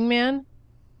at Burning Man.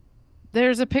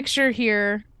 There's a picture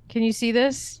here. Can you see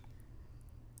this?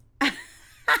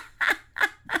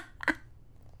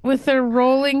 With their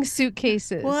rolling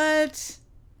suitcases. What?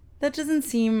 That doesn't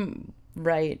seem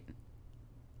right.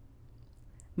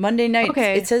 Monday night.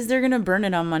 Okay. It says they're going to burn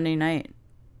it on Monday night.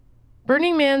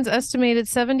 Burning Man's estimated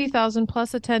 70,000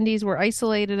 plus attendees were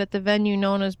isolated at the venue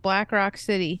known as Black Rock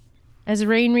City as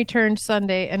rain returned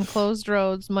Sunday and closed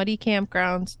roads, muddy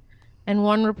campgrounds, and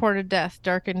one reported death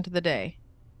darkened the day.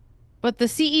 But the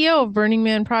CEO of Burning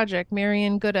Man Project,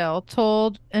 Marion Goodell,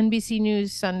 told NBC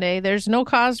News Sunday there's no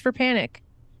cause for panic.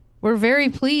 We're very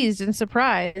pleased and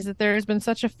surprised that there has been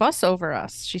such a fuss over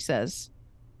us, she says.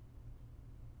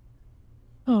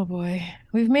 Oh boy.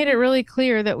 We've made it really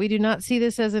clear that we do not see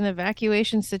this as an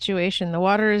evacuation situation. The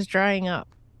water is drying up.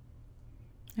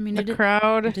 I mean, The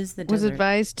crowd it is the was desert.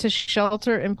 advised to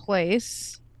shelter in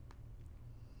place.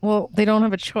 Well, they don't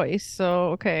have a choice, so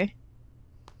okay.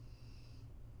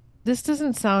 This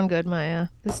doesn't sound good, Maya.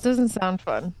 This doesn't sound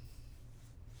fun.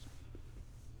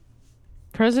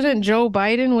 President Joe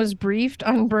Biden was briefed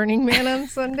on Burning Man on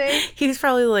Sunday. He's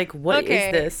probably like, "What is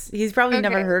Okay. this?" He's probably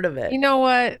never Okay. heard of it. You know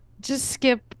what? Just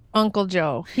skip Uncle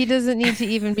Joe. He doesn't need to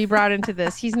even be brought into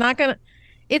this. He's not gonna.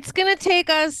 It's gonna take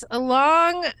us as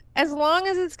long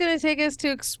as it's gonna take us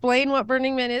to explain what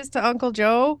Burning Man is to Uncle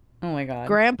Joe, Oh my god.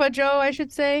 Grandpa Joe, I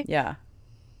should say, Yeah.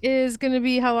 is gonna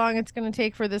be how long it's gonna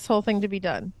take for this whole thing to be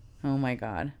done. Oh my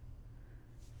god.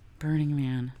 Burning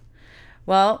Man.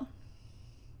 Well,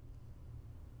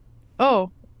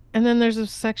 Oh, and then there's a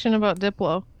section about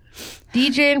Diplo.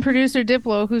 DJ and producer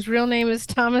Diplo, whose real name is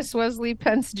Thomas Wesley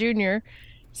Pence Jr.,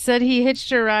 said he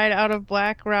hitched a ride out of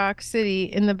Black Rock City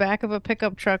in the back of a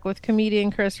pickup truck with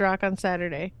comedian Chris Rock on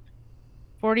Saturday.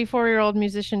 44-year-old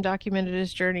musician documented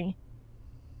his journey.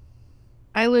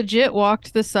 I legit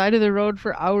walked the side of the road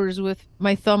for hours with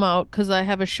my thumb out because I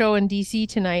have a show in DC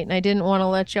tonight and I didn't want to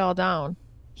let y'all down.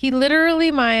 He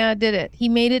literally, Maya, did it. He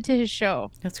made it to his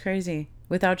show. that's crazy.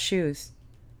 Without shoes.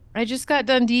 I just got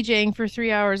done DJing for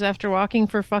 3 hours after walking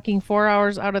for fucking 4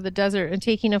 hours out of the desert and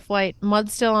taking a flight, mud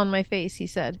still on my face, he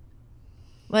said.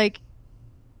 Like,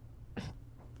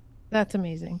 that's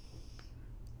amazing.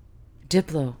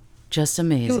 Diplo. Just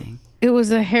amazing. It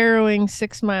was a harrowing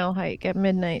 6-mile hike at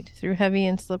midnight through heavy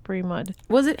and slippery mud.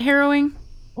 Was it harrowing?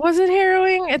 Was it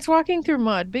harrowing? It's walking through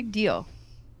mud. Big deal.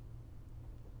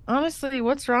 Honestly,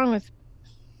 what's wrong with...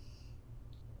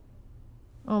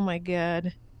 Oh my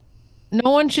God.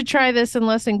 No one should try this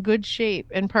unless in good shape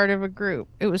and part of a group.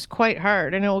 It was quite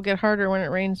hard, and it will get harder when it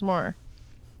rains more.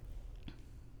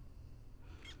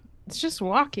 It's just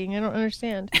walking. I don't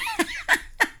understand.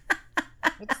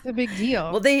 What's the big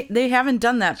deal? Well, they haven't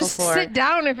done that Just before. sit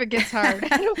down if it gets hard.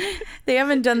 I don't... They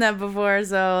haven't done that before,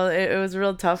 so it was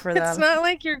real tough for them. It's not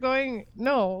like you're going...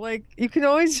 No, like, you can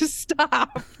always just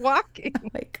stop walking. Oh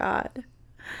my god.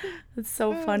 That's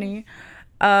so funny.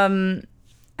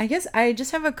 I guess I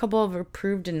just have a couple of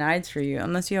approved denieds for you,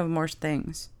 unless you have more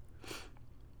things.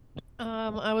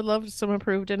 I would love some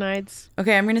approved denieds.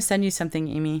 Okay, I'm gonna send you something,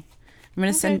 Amy. I'm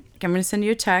gonna send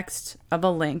you a text of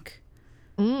a link.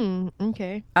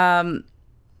 Okay.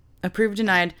 Approved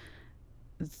denied.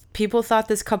 People thought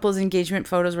this couple's engagement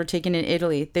photos were taken in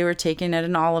Italy. They were taken at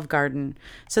an Olive Garden.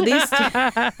 So these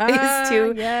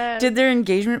two Yes. did their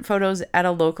engagement photos at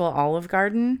a local Olive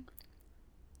Garden.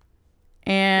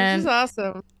 This And is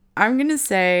awesome. I'm going to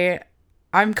say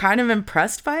I'm kind of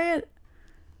impressed by it.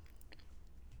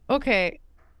 Okay.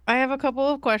 I have a couple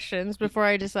of questions before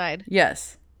I decide.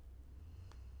 Yes.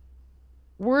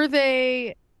 Were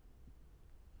they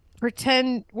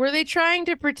trying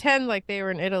to pretend like they were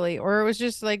in Italy, or it was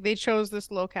just like they chose this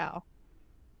locale?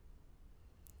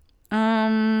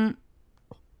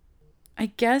 I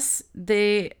guess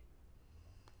I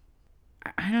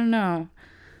don't know.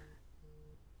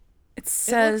 It It looks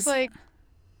says like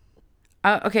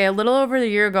okay, a little over a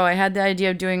year ago, I had the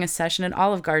idea of doing a session at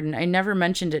Olive Garden. I never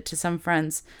mentioned it to some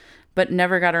friends, but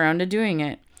never got around to doing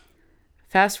it.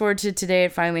 Fast forward to today,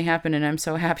 it finally happened, and I'm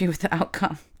so happy with the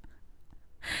outcome.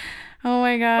 Oh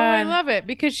my Oh, I God. love it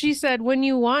because she said when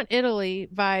you want Italy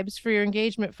vibes for your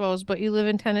engagement photos, but you live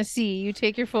in Tennessee, you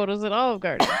take your photos at Olive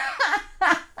Garden.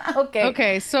 Okay.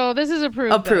 Okay, so this is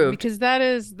approved then, Approved. because that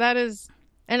is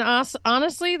and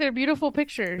honestly, they're beautiful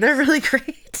pictures. They're really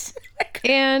great.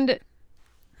 And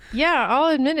yeah, I'll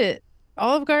admit it.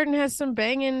 Olive Garden has some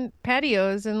banging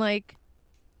patios and like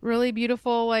really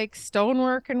beautiful like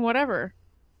stonework and whatever.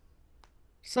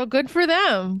 So good for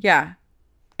them. Yeah.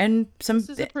 And This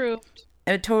is approved.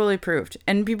 it totally proved.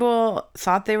 And people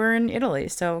thought they were in Italy.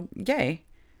 So, yay.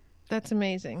 That's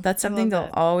amazing. That's I something they'll love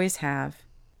that. always have.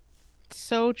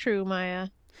 So true, Maya.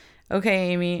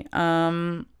 Okay, Amy.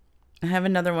 I have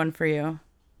another one for you.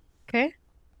 Okay.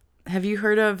 Have you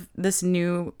heard of this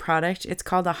new product? It's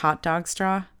called a hot dog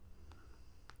straw.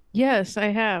 Yes, I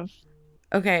have.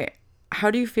 Okay, how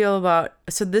do you feel about...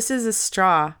 So this is a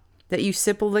straw that you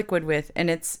sip a liquid with, and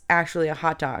it's actually a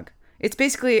hot dog. It's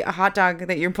basically a hot dog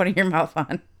that you're putting your mouth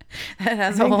on. That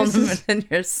has a think hole in this the is- middle and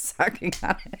you're sucking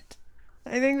on it.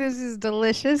 I think this is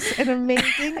delicious and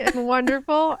amazing and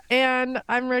wonderful. And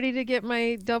I'm ready to get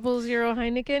my 00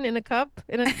 Heineken in a cup,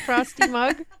 in a frosty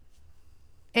mug,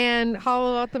 and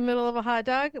hollow out the middle of a hot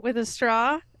dog with a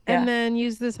straw, and Yeah. then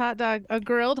use this hot dog. A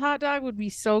grilled hot dog would be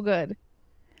so good.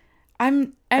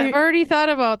 I've I've already thought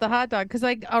about the hot dog because,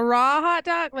 like, a raw hot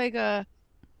dog, like a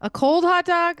cold hot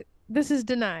dog, this is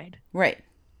denied. right.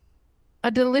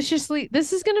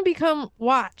 This is gonna become,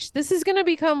 watch, this is gonna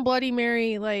become Bloody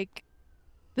Mary, like,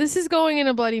 this is going in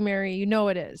a Bloody Mary. You know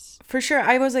it is. For sure.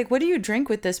 I was like, what do you drink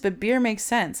with this? But beer makes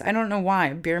sense. I don't know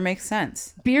why. Beer makes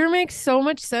sense. Beer makes so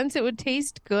much sense. It would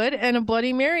taste good, and a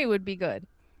Bloody Mary would be good.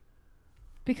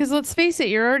 Because let's face it,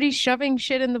 you're already shoving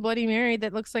shit in the Bloody Mary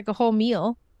that looks like a whole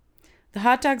meal. The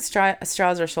hot dog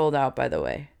straws are sold out, by the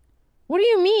way. What do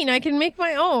you mean? I can make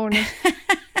my own.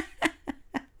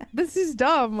 This is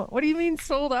dumb. What do you mean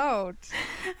sold out?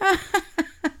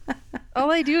 All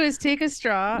I do is take a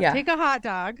straw, Yeah. take a hot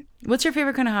dog. What's your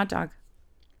favorite kind of hot dog?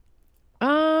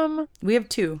 We have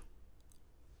two.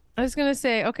 I was gonna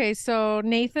say, okay, so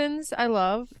Nathan's, I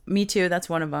love. Me too. That's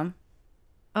one of them.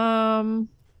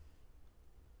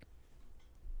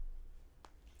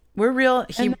 We're real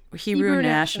And Hebrew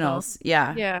nationals.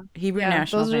 Yeah. Yeah. Hebrew Yeah,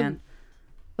 national those are- fan.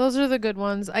 Those are the good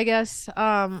ones, I guess.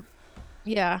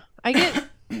 Yeah.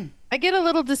 I get a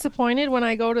little disappointed when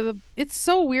I go to it's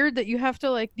so weird that you have to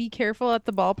like be careful at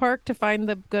the ballpark to find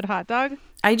the good hot dog.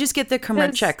 I just get the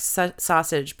Kmerchek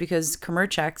sausage because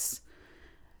Kmercheks,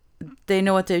 they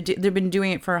know what they do. They've been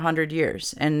doing it for 100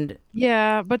 years. And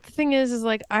Yeah, but the thing is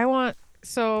like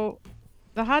so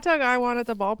the hot dog I want at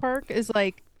the ballpark is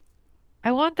like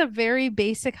I want the very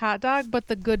basic hot dog, but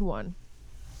the good one.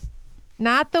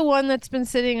 Not the one that's been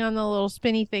sitting on the little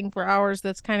spinny thing for hours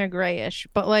that's kind of grayish,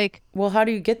 but like well, how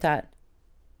do you get that?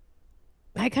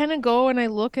 I kind of go and I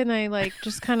look and I like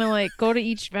just kind of like go to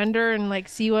each vendor and like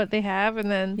see what they have, and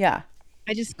then Yeah.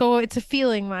 I just go, it's a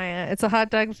feeling, Maya. It's a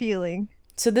hot dog feeling.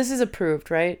 So this is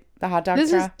approved, right? The hot dog This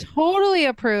straw? is totally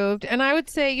approved. And I would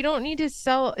say you don't need to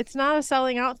sell, it's not a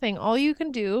selling out thing. All you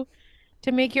can do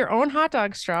to make your own hot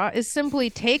dog straw is simply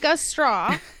take a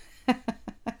straw,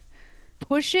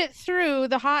 push it through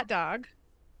the hot dog.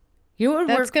 You know what would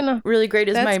That's work gonna- really great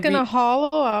is That's going to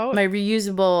hollow out. my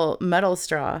reusable metal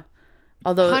straw.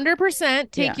 Although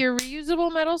 100% take yeah. your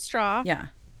reusable metal straw, yeah.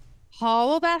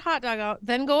 hollow that hot dog out,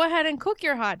 then go ahead and cook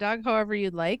your hot dog however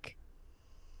you'd like.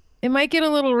 It might get a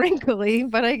little wrinkly,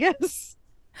 but I guess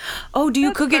Oh, do you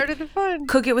that's cook part it of the fun.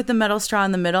 cook it with the metal straw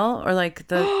in the middle or like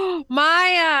the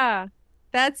Maya,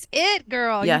 that's it,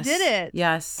 girl. Yes. You did it.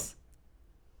 Yes.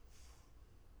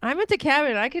 I'm at the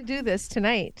cabin. I could do this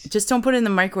tonight. Just don't put it in the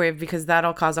microwave because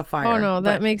that'll cause a fire. Oh no,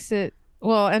 that But makes it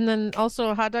well, and then also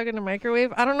a hot dog in the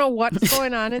microwave. I don't know what's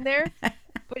going on in there, but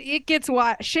it gets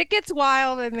wild. Shit gets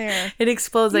wild in there. it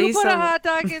explodes. I You used put a to. hot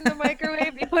dog in the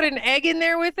microwave, you put an egg in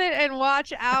there with it, and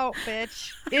watch out,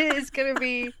 bitch. It is gonna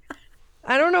be.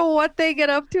 I don't know what they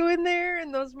get up to in there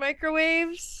in those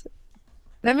microwaves.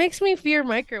 That makes me fear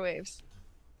microwaves.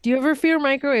 Do you ever fear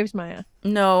microwaves, Maya?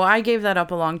 No, I gave that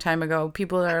up a long time ago.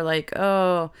 People are like,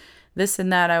 oh, this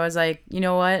and that. I was like, you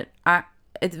know what?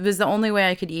 It was the only way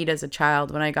I could eat as a child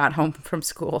when I got home from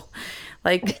school.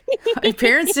 Like, my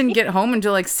parents didn't get home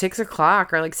until like 6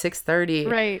 o'clock or like 6:30.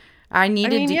 Right. I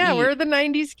needed to Yeah, eat. we're the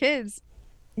 90s kids.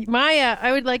 Maya,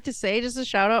 I would like to say, just a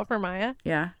shout out for Maya.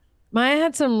 Yeah. Maya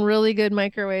had some really good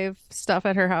microwave stuff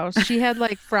at her house. She had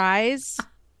like fries.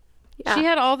 Yeah. She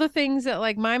had all the things that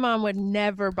like my mom would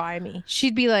never buy me.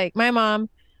 She'd be like, my mom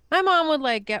would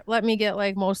like let me get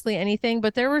like mostly anything,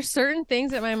 but there were certain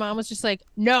things that my mom was just like,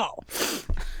 no.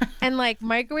 And like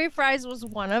microwave fries was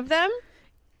one of them.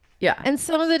 Yeah. And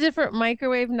some of the different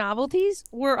microwave novelties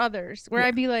were others where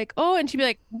I'd be like, oh, and she'd be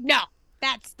like, no,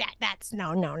 that's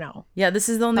no. Yeah, this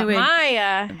is the only But way.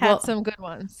 Maya had Well, some good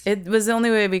ones. It was the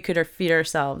only way we could feed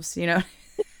ourselves, you know?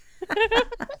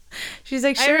 She's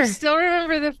like, sure. I still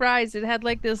remember the fries. It had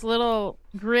like this little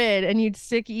grid and you'd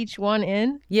stick each one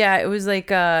in. Yeah, it was like,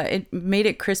 it made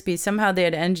it crispy. Somehow they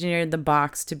had engineered the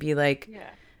box to be like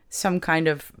some kind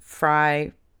of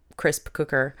fry crisp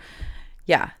cooker.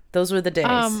 Yeah, those were the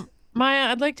days. Maya,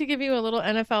 I'd like to give you a little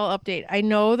NFL update. I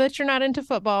know that you're not into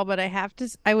football, but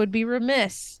I would be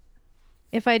remiss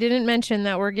if I didn't mention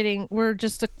that we're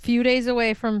just a few days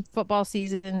away from football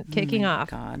season kicking off.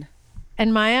 God.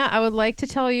 And Maya, I would like to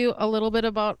tell you a little bit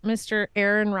about Mr.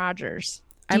 Aaron Rodgers.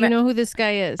 Do you know who this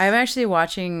guy is? I'm actually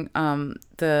watching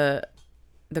the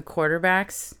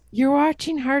quarterbacks. You're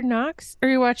watching Hard Knocks or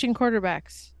you're watching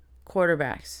quarterbacks?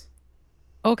 Quarterbacks.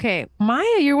 Okay,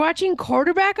 Maya, you're watching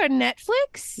Quarterback on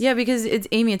Netflix? Yeah, because it's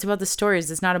Amy, it's about the stories.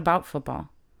 It's not about football.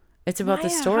 It's about the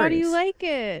Maya, stories. how do you like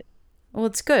it? Well,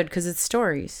 it's good because it's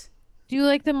stories. Do you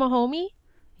like the Mahomie?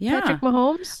 Yeah. Patrick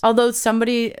Mahomes? Although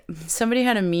somebody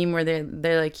had a meme where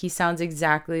they're like, he sounds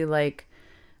exactly like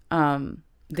the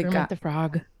Kermit guy. the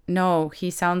Frog. No, he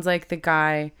sounds like the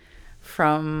guy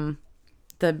from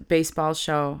the baseball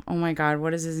show. Oh my God,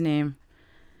 what is his name?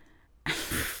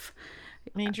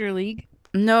 Major League?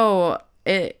 No,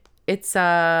 it's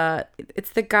the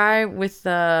guy with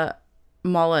the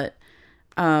mullet.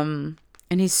 And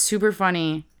he's super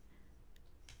funny.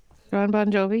 John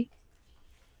Bon Jovi?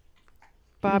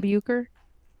 Bob Euchre?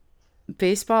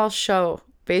 Baseball show.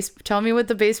 Tell me what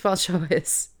the baseball show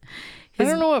is. I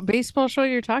don't know what baseball show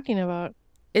you're talking about.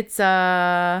 It's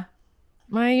Maya,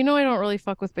 you know I don't really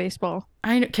fuck with baseball.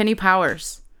 I know Kenny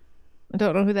Powers. I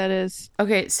don't know who that is.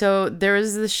 Okay, so there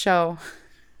is this show.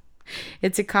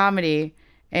 It's a comedy,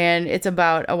 and it's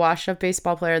about a washed-up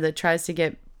baseball player that tries to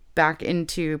get back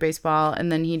into baseball,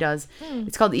 and then he does.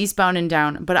 It's called Eastbound and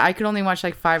Down, but I could only watch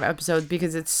like 5 episodes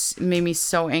because it's made me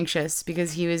so anxious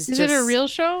because he was Is it a real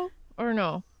show or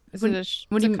no? Is it What it's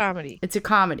do a you- comedy? It's a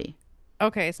comedy.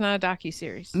 Okay, it's not a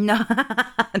docu-series. No,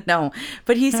 no,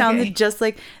 but he sounded Okay. just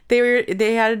like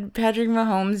they had Patrick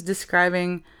Mahomes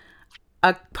describing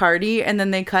a party, and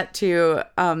then they cut to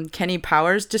Kenny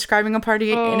Powers describing a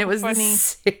party, and it was the funny.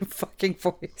 same fucking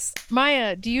voice.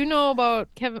 Maya, do you know about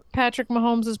Patrick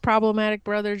Mahomes' problematic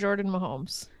brother, Jordan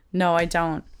Mahomes? No, I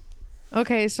don't.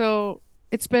 Okay, so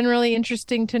it's been really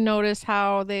interesting to notice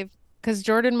how because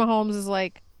Jordan Mahomes is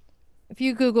like, if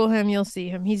you Google him, you'll see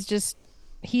him.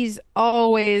 He's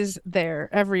always there,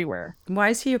 everywhere. Why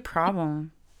is he a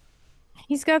problem?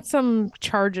 He's got some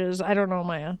charges. I don't know,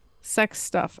 Maya. Sex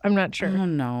stuff. I'm not sure. Oh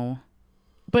no.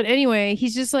 But anyway,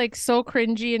 he's just like so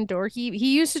cringy and dorky.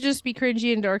 He used to just be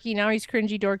cringy and dorky. Now he's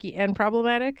cringy, dorky, and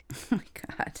problematic. Oh my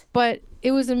God. But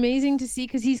it was amazing to see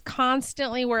because he's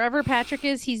constantly, wherever Patrick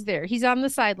is, he's there. He's on the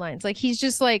sidelines. Like he's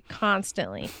just like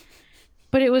constantly.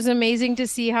 But it was amazing to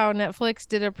see how Netflix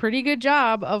did a pretty good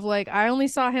job of like, I only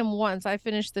saw him once. I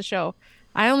finished the show.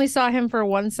 I only saw him for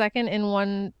 1 second in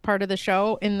one part of the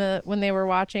show when they were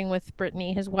watching with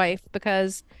Brittany, his wife,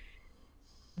 because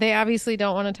they obviously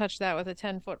don't want to touch that with a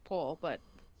 10-foot pole. But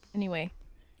anyway,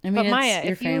 I mean, But it's Maya,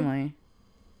 your family.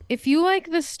 if you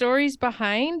like the stories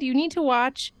behind, you need to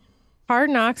watch Hard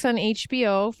Knocks on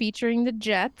HBO featuring the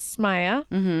Jets, Maya.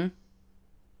 Mm-hmm.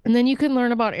 And then you can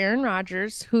learn about Aaron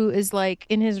Rodgers, who is like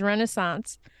in his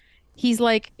renaissance. He's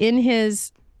like in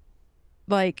his,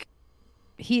 like,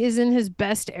 he is in his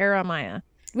best era, Maya.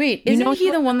 Wait, You isn't know he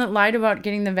what- the one that lied about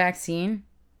getting the vaccine?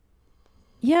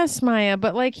 Yes, Maya,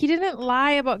 but like he didn't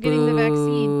lie about getting the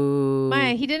vaccine. Boo.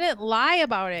 Maya, he didn't didn't lie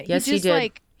about it. Yes, he just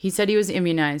did. He said he was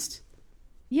immunized.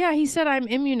 Yeah, he said I'm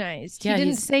immunized. Yeah, he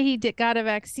didn't say he got a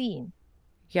vaccine.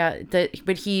 Yeah,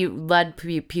 but he led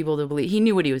people to believe. He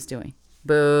knew what he was doing.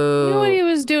 He knew what Boo. he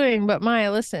was doing, but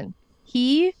Maya, listen.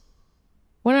 He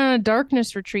went on a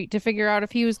darkness retreat to figure out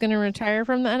if he was going to retire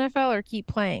from the NFL or keep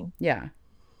playing. Yeah.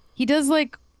 He does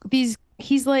like these.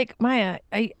 He's like, Maya,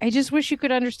 I just wish you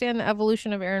could understand the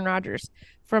evolution of Aaron Rodgers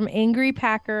from angry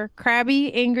Packer,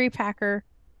 crabby, angry Packer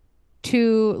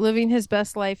to living his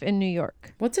best life in New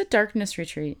York. What's a darkness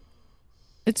retreat?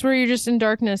 It's where you're just in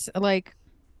darkness, like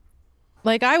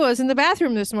I was in the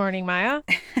bathroom this morning, Maya.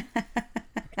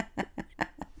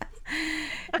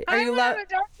 Are you allowed? a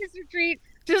darkness retreat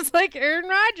just like Aaron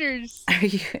Rodgers?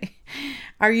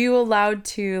 Are you allowed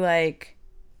to like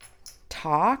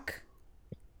talk?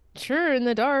 Sure, in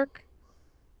the dark.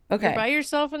 Okay. You're by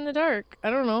yourself in the dark. I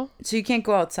don't know. So you can't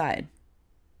go outside.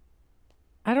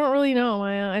 I don't really know,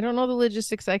 Maya. I don't know the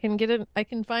logistics. I can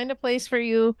find a place for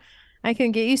you. I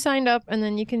can get you signed up and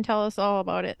then you can tell us all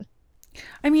about it.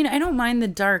 I mean, I don't mind the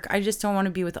dark. I just don't want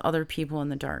to be with other people in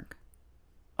the dark.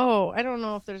 Oh, I don't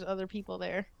know if there's other people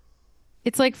there.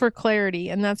 It's like for clarity,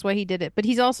 and that's why he did it. But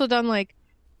he's also done like,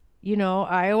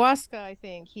 ayahuasca, I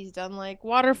think. He's done like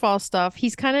waterfall stuff.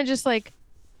 He's kind of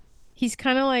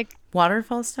like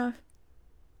Waterfall stuff?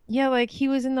 yeah, like he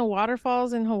was in the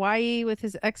waterfalls in Hawaii with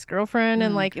his ex-girlfriend,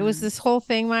 and like it was this whole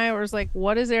thing, Maya, where it was like,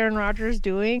 what is Aaron Rodgers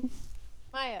doing?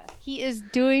 Maya, he is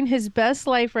doing his best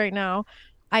life right now.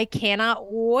 I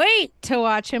cannot wait to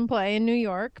watch him play in New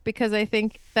York because I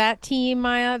think that team,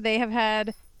 Maya, they have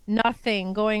had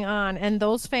nothing going on. And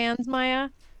those fans, Maya,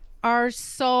 are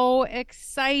so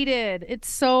excited. It's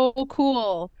so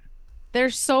cool. They're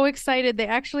so excited. They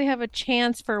actually have a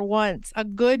chance for once, a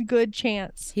good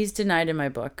chance. He's denied in my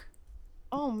book.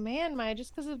 Oh, man, Maya,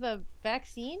 just because of the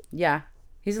vaccine? Yeah.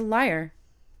 He's a liar.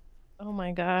 Oh,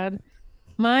 my God.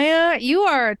 Maya, you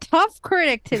are a tough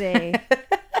critic today.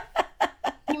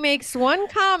 He makes one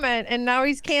comment and now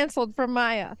he's canceled from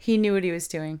Maya. He knew what he was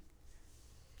doing.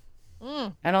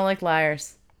 I don't like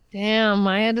liars. Damn,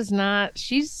 Maya does not.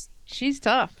 She's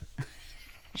tough.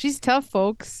 She's tough,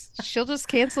 folks. She'll just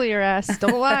cancel your ass.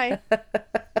 Don't lie.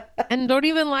 And don't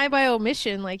even lie by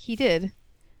omission like he did.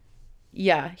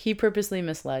 Yeah, he purposely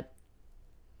misled.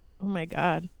 Oh my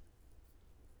God.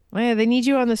 Maya, they need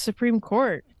you on the Supreme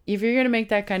Court. If you're going to make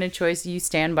that kind of choice, you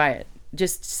stand by it.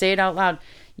 Just say it out loud.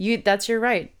 That's your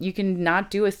right. You can not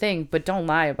do a thing, but don't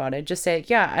lie about it. Just say,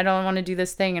 yeah, I don't want to do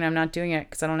this thing and I'm not doing it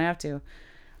because I don't have to.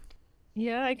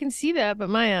 Yeah, I can see that. But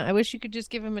Maya, I wish you could just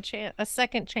give him a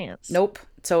second chance. Nope.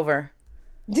 It's over.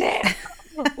 Damn.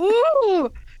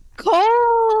 Ooh,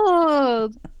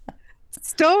 cold.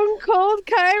 Stone cold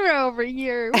Cairo over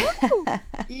here. Woo.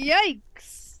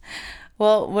 Yikes.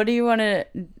 Well, what do you want to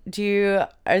do?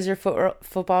 Is your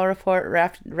football report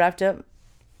wrapped up?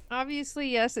 Obviously,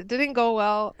 yes, it didn't go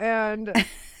well, and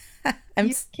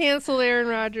you canceled Aaron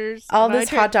Rodgers. All this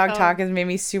hot dog talk has made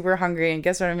me super hungry, and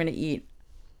guess what I'm going to eat?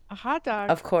 A hot dog.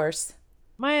 Of course.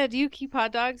 Maya, do you keep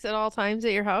hot dogs at all times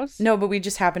at your house? No, but we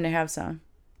just happen to have some.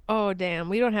 Oh, damn.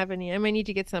 We don't have any. I might need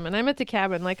to get some. And I'm at the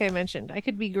cabin, like I mentioned. I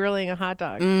could be grilling a hot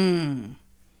dog. Okay.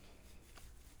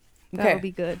 That would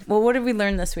be good. Well, what did we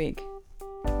learn this week?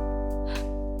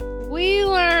 We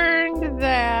learned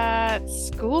that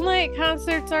school night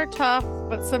concerts are tough,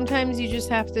 but sometimes you just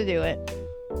have to do it.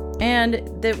 And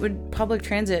that more public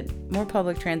transit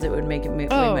would make it way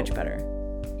much better.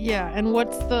 Yeah, and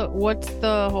what's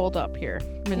the hold up here?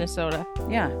 Minnesota.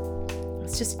 Yeah.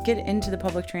 Let's just get into the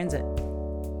public transit.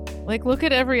 Like, look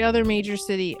at every other major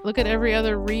city. Look at every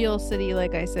other real city,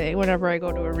 like I say, whenever I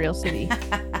go to a real city.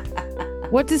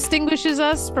 What distinguishes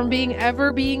us from being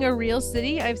a real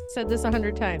city? I've said this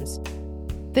 100 times.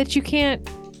 That you can't,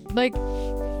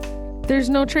 there's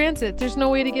no transit. There's no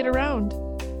way to get around.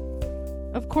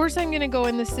 Of course I'm going to go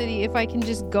in the city if I can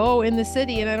just go in the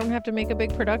city and I don't have to make a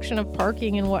big production of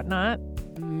parking and whatnot.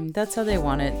 That's how they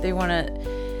want it. They want to...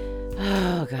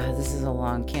 Oh, God, this is a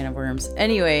long can of worms.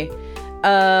 Anyway,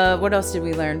 what else did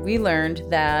we learn? We learned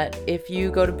that if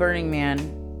you go to Burning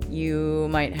Man, you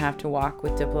might have to walk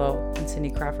with Diplo and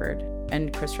Cindy Crawford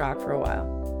and Chris Rock for a while.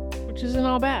 Which isn't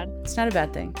all bad. It's not a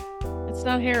bad thing. It's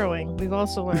not harrowing. We've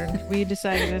also learned. We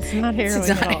decided it's not harrowing It's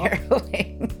not at all.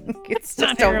 Harrowing. It's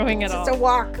not harrowing at all. It's just a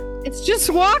walk. It's just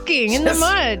walking in the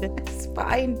mud. It's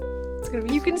fine. It's gonna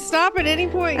be. You can stop at any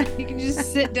point. You can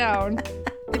just sit down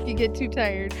if you get too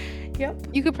tired. Yep.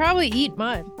 You could probably eat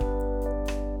mud.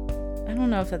 I don't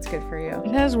know if that's good for you.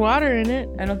 It has water in it.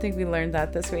 I don't think we learned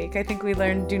that this week. I think we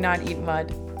learned do not eat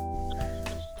mud.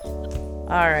 All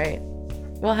right.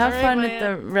 Well, have fun with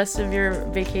the rest of your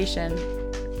vacation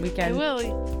weekend. I will.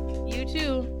 You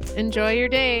too. Enjoy your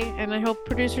day, and I hope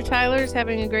producer Tyler's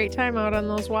having a great time out on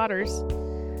those waters.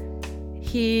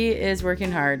 He is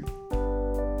working hard.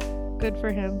 Good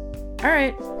for him. All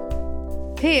right.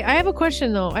 Hey, I have a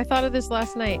question though. I thought of this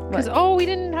last night because we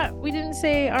didn't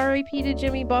say R.I.P. to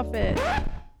Jimmy Buffett.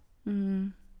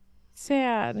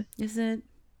 Sad. Is it?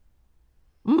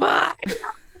 My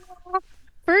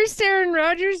first Aaron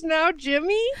Rodgers, now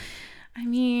Jimmy. I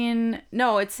mean,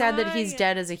 no, it's sad that he's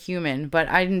dead as a human, but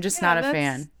I'm just not a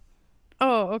fan.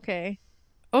 Oh, okay.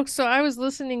 Oh, so I was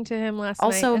listening to him last night.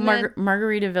 Also,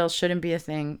 Margaritaville shouldn't be a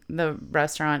thing, the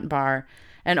restaurant bar.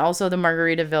 And also the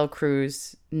Margaritaville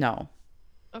cruise, no.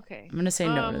 Okay. I'm going to say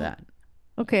no to that.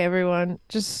 Okay, everyone.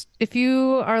 Just, if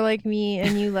you are like me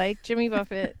and you like Jimmy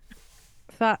Buffett,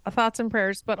 thoughts and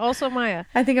prayers, but also Maya.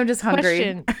 I think I'm just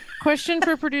hungry. Question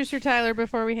for producer Tyler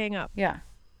before we hang up. Yeah.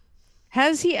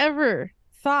 Has he ever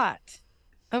thought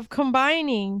of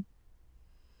combining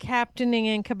captaining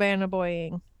and cabana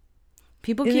boying?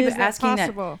 People keep asking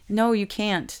that. No, you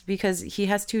can't, because he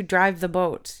has to drive the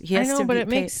boat. I know, but it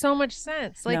makes so much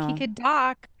sense. Like, he could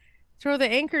dock, throw the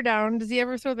anchor down. Does he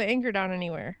ever throw the anchor down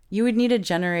anywhere? You would need a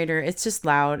generator. It's just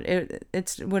loud.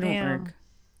 It wouldn't work.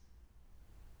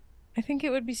 I think it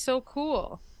would be so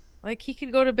cool. Like, he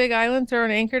could go to Big Island, throw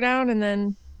an anchor down, and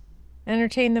then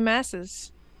entertain the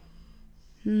masses.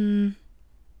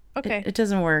 Okay. It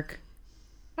doesn't work.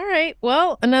 All right.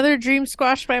 Well, another dream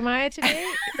squashed by Maya today.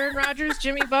 Aaron Rodgers,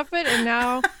 Jimmy Buffett, and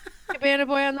now Cabana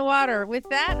Boy on the water. With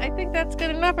that, I think that's good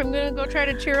enough. I'm going to go try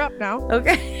to cheer up now.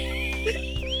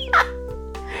 Okay.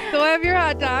 Go have your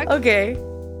hot dog. Okay.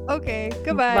 Okay.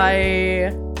 Goodbye.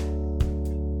 Bye.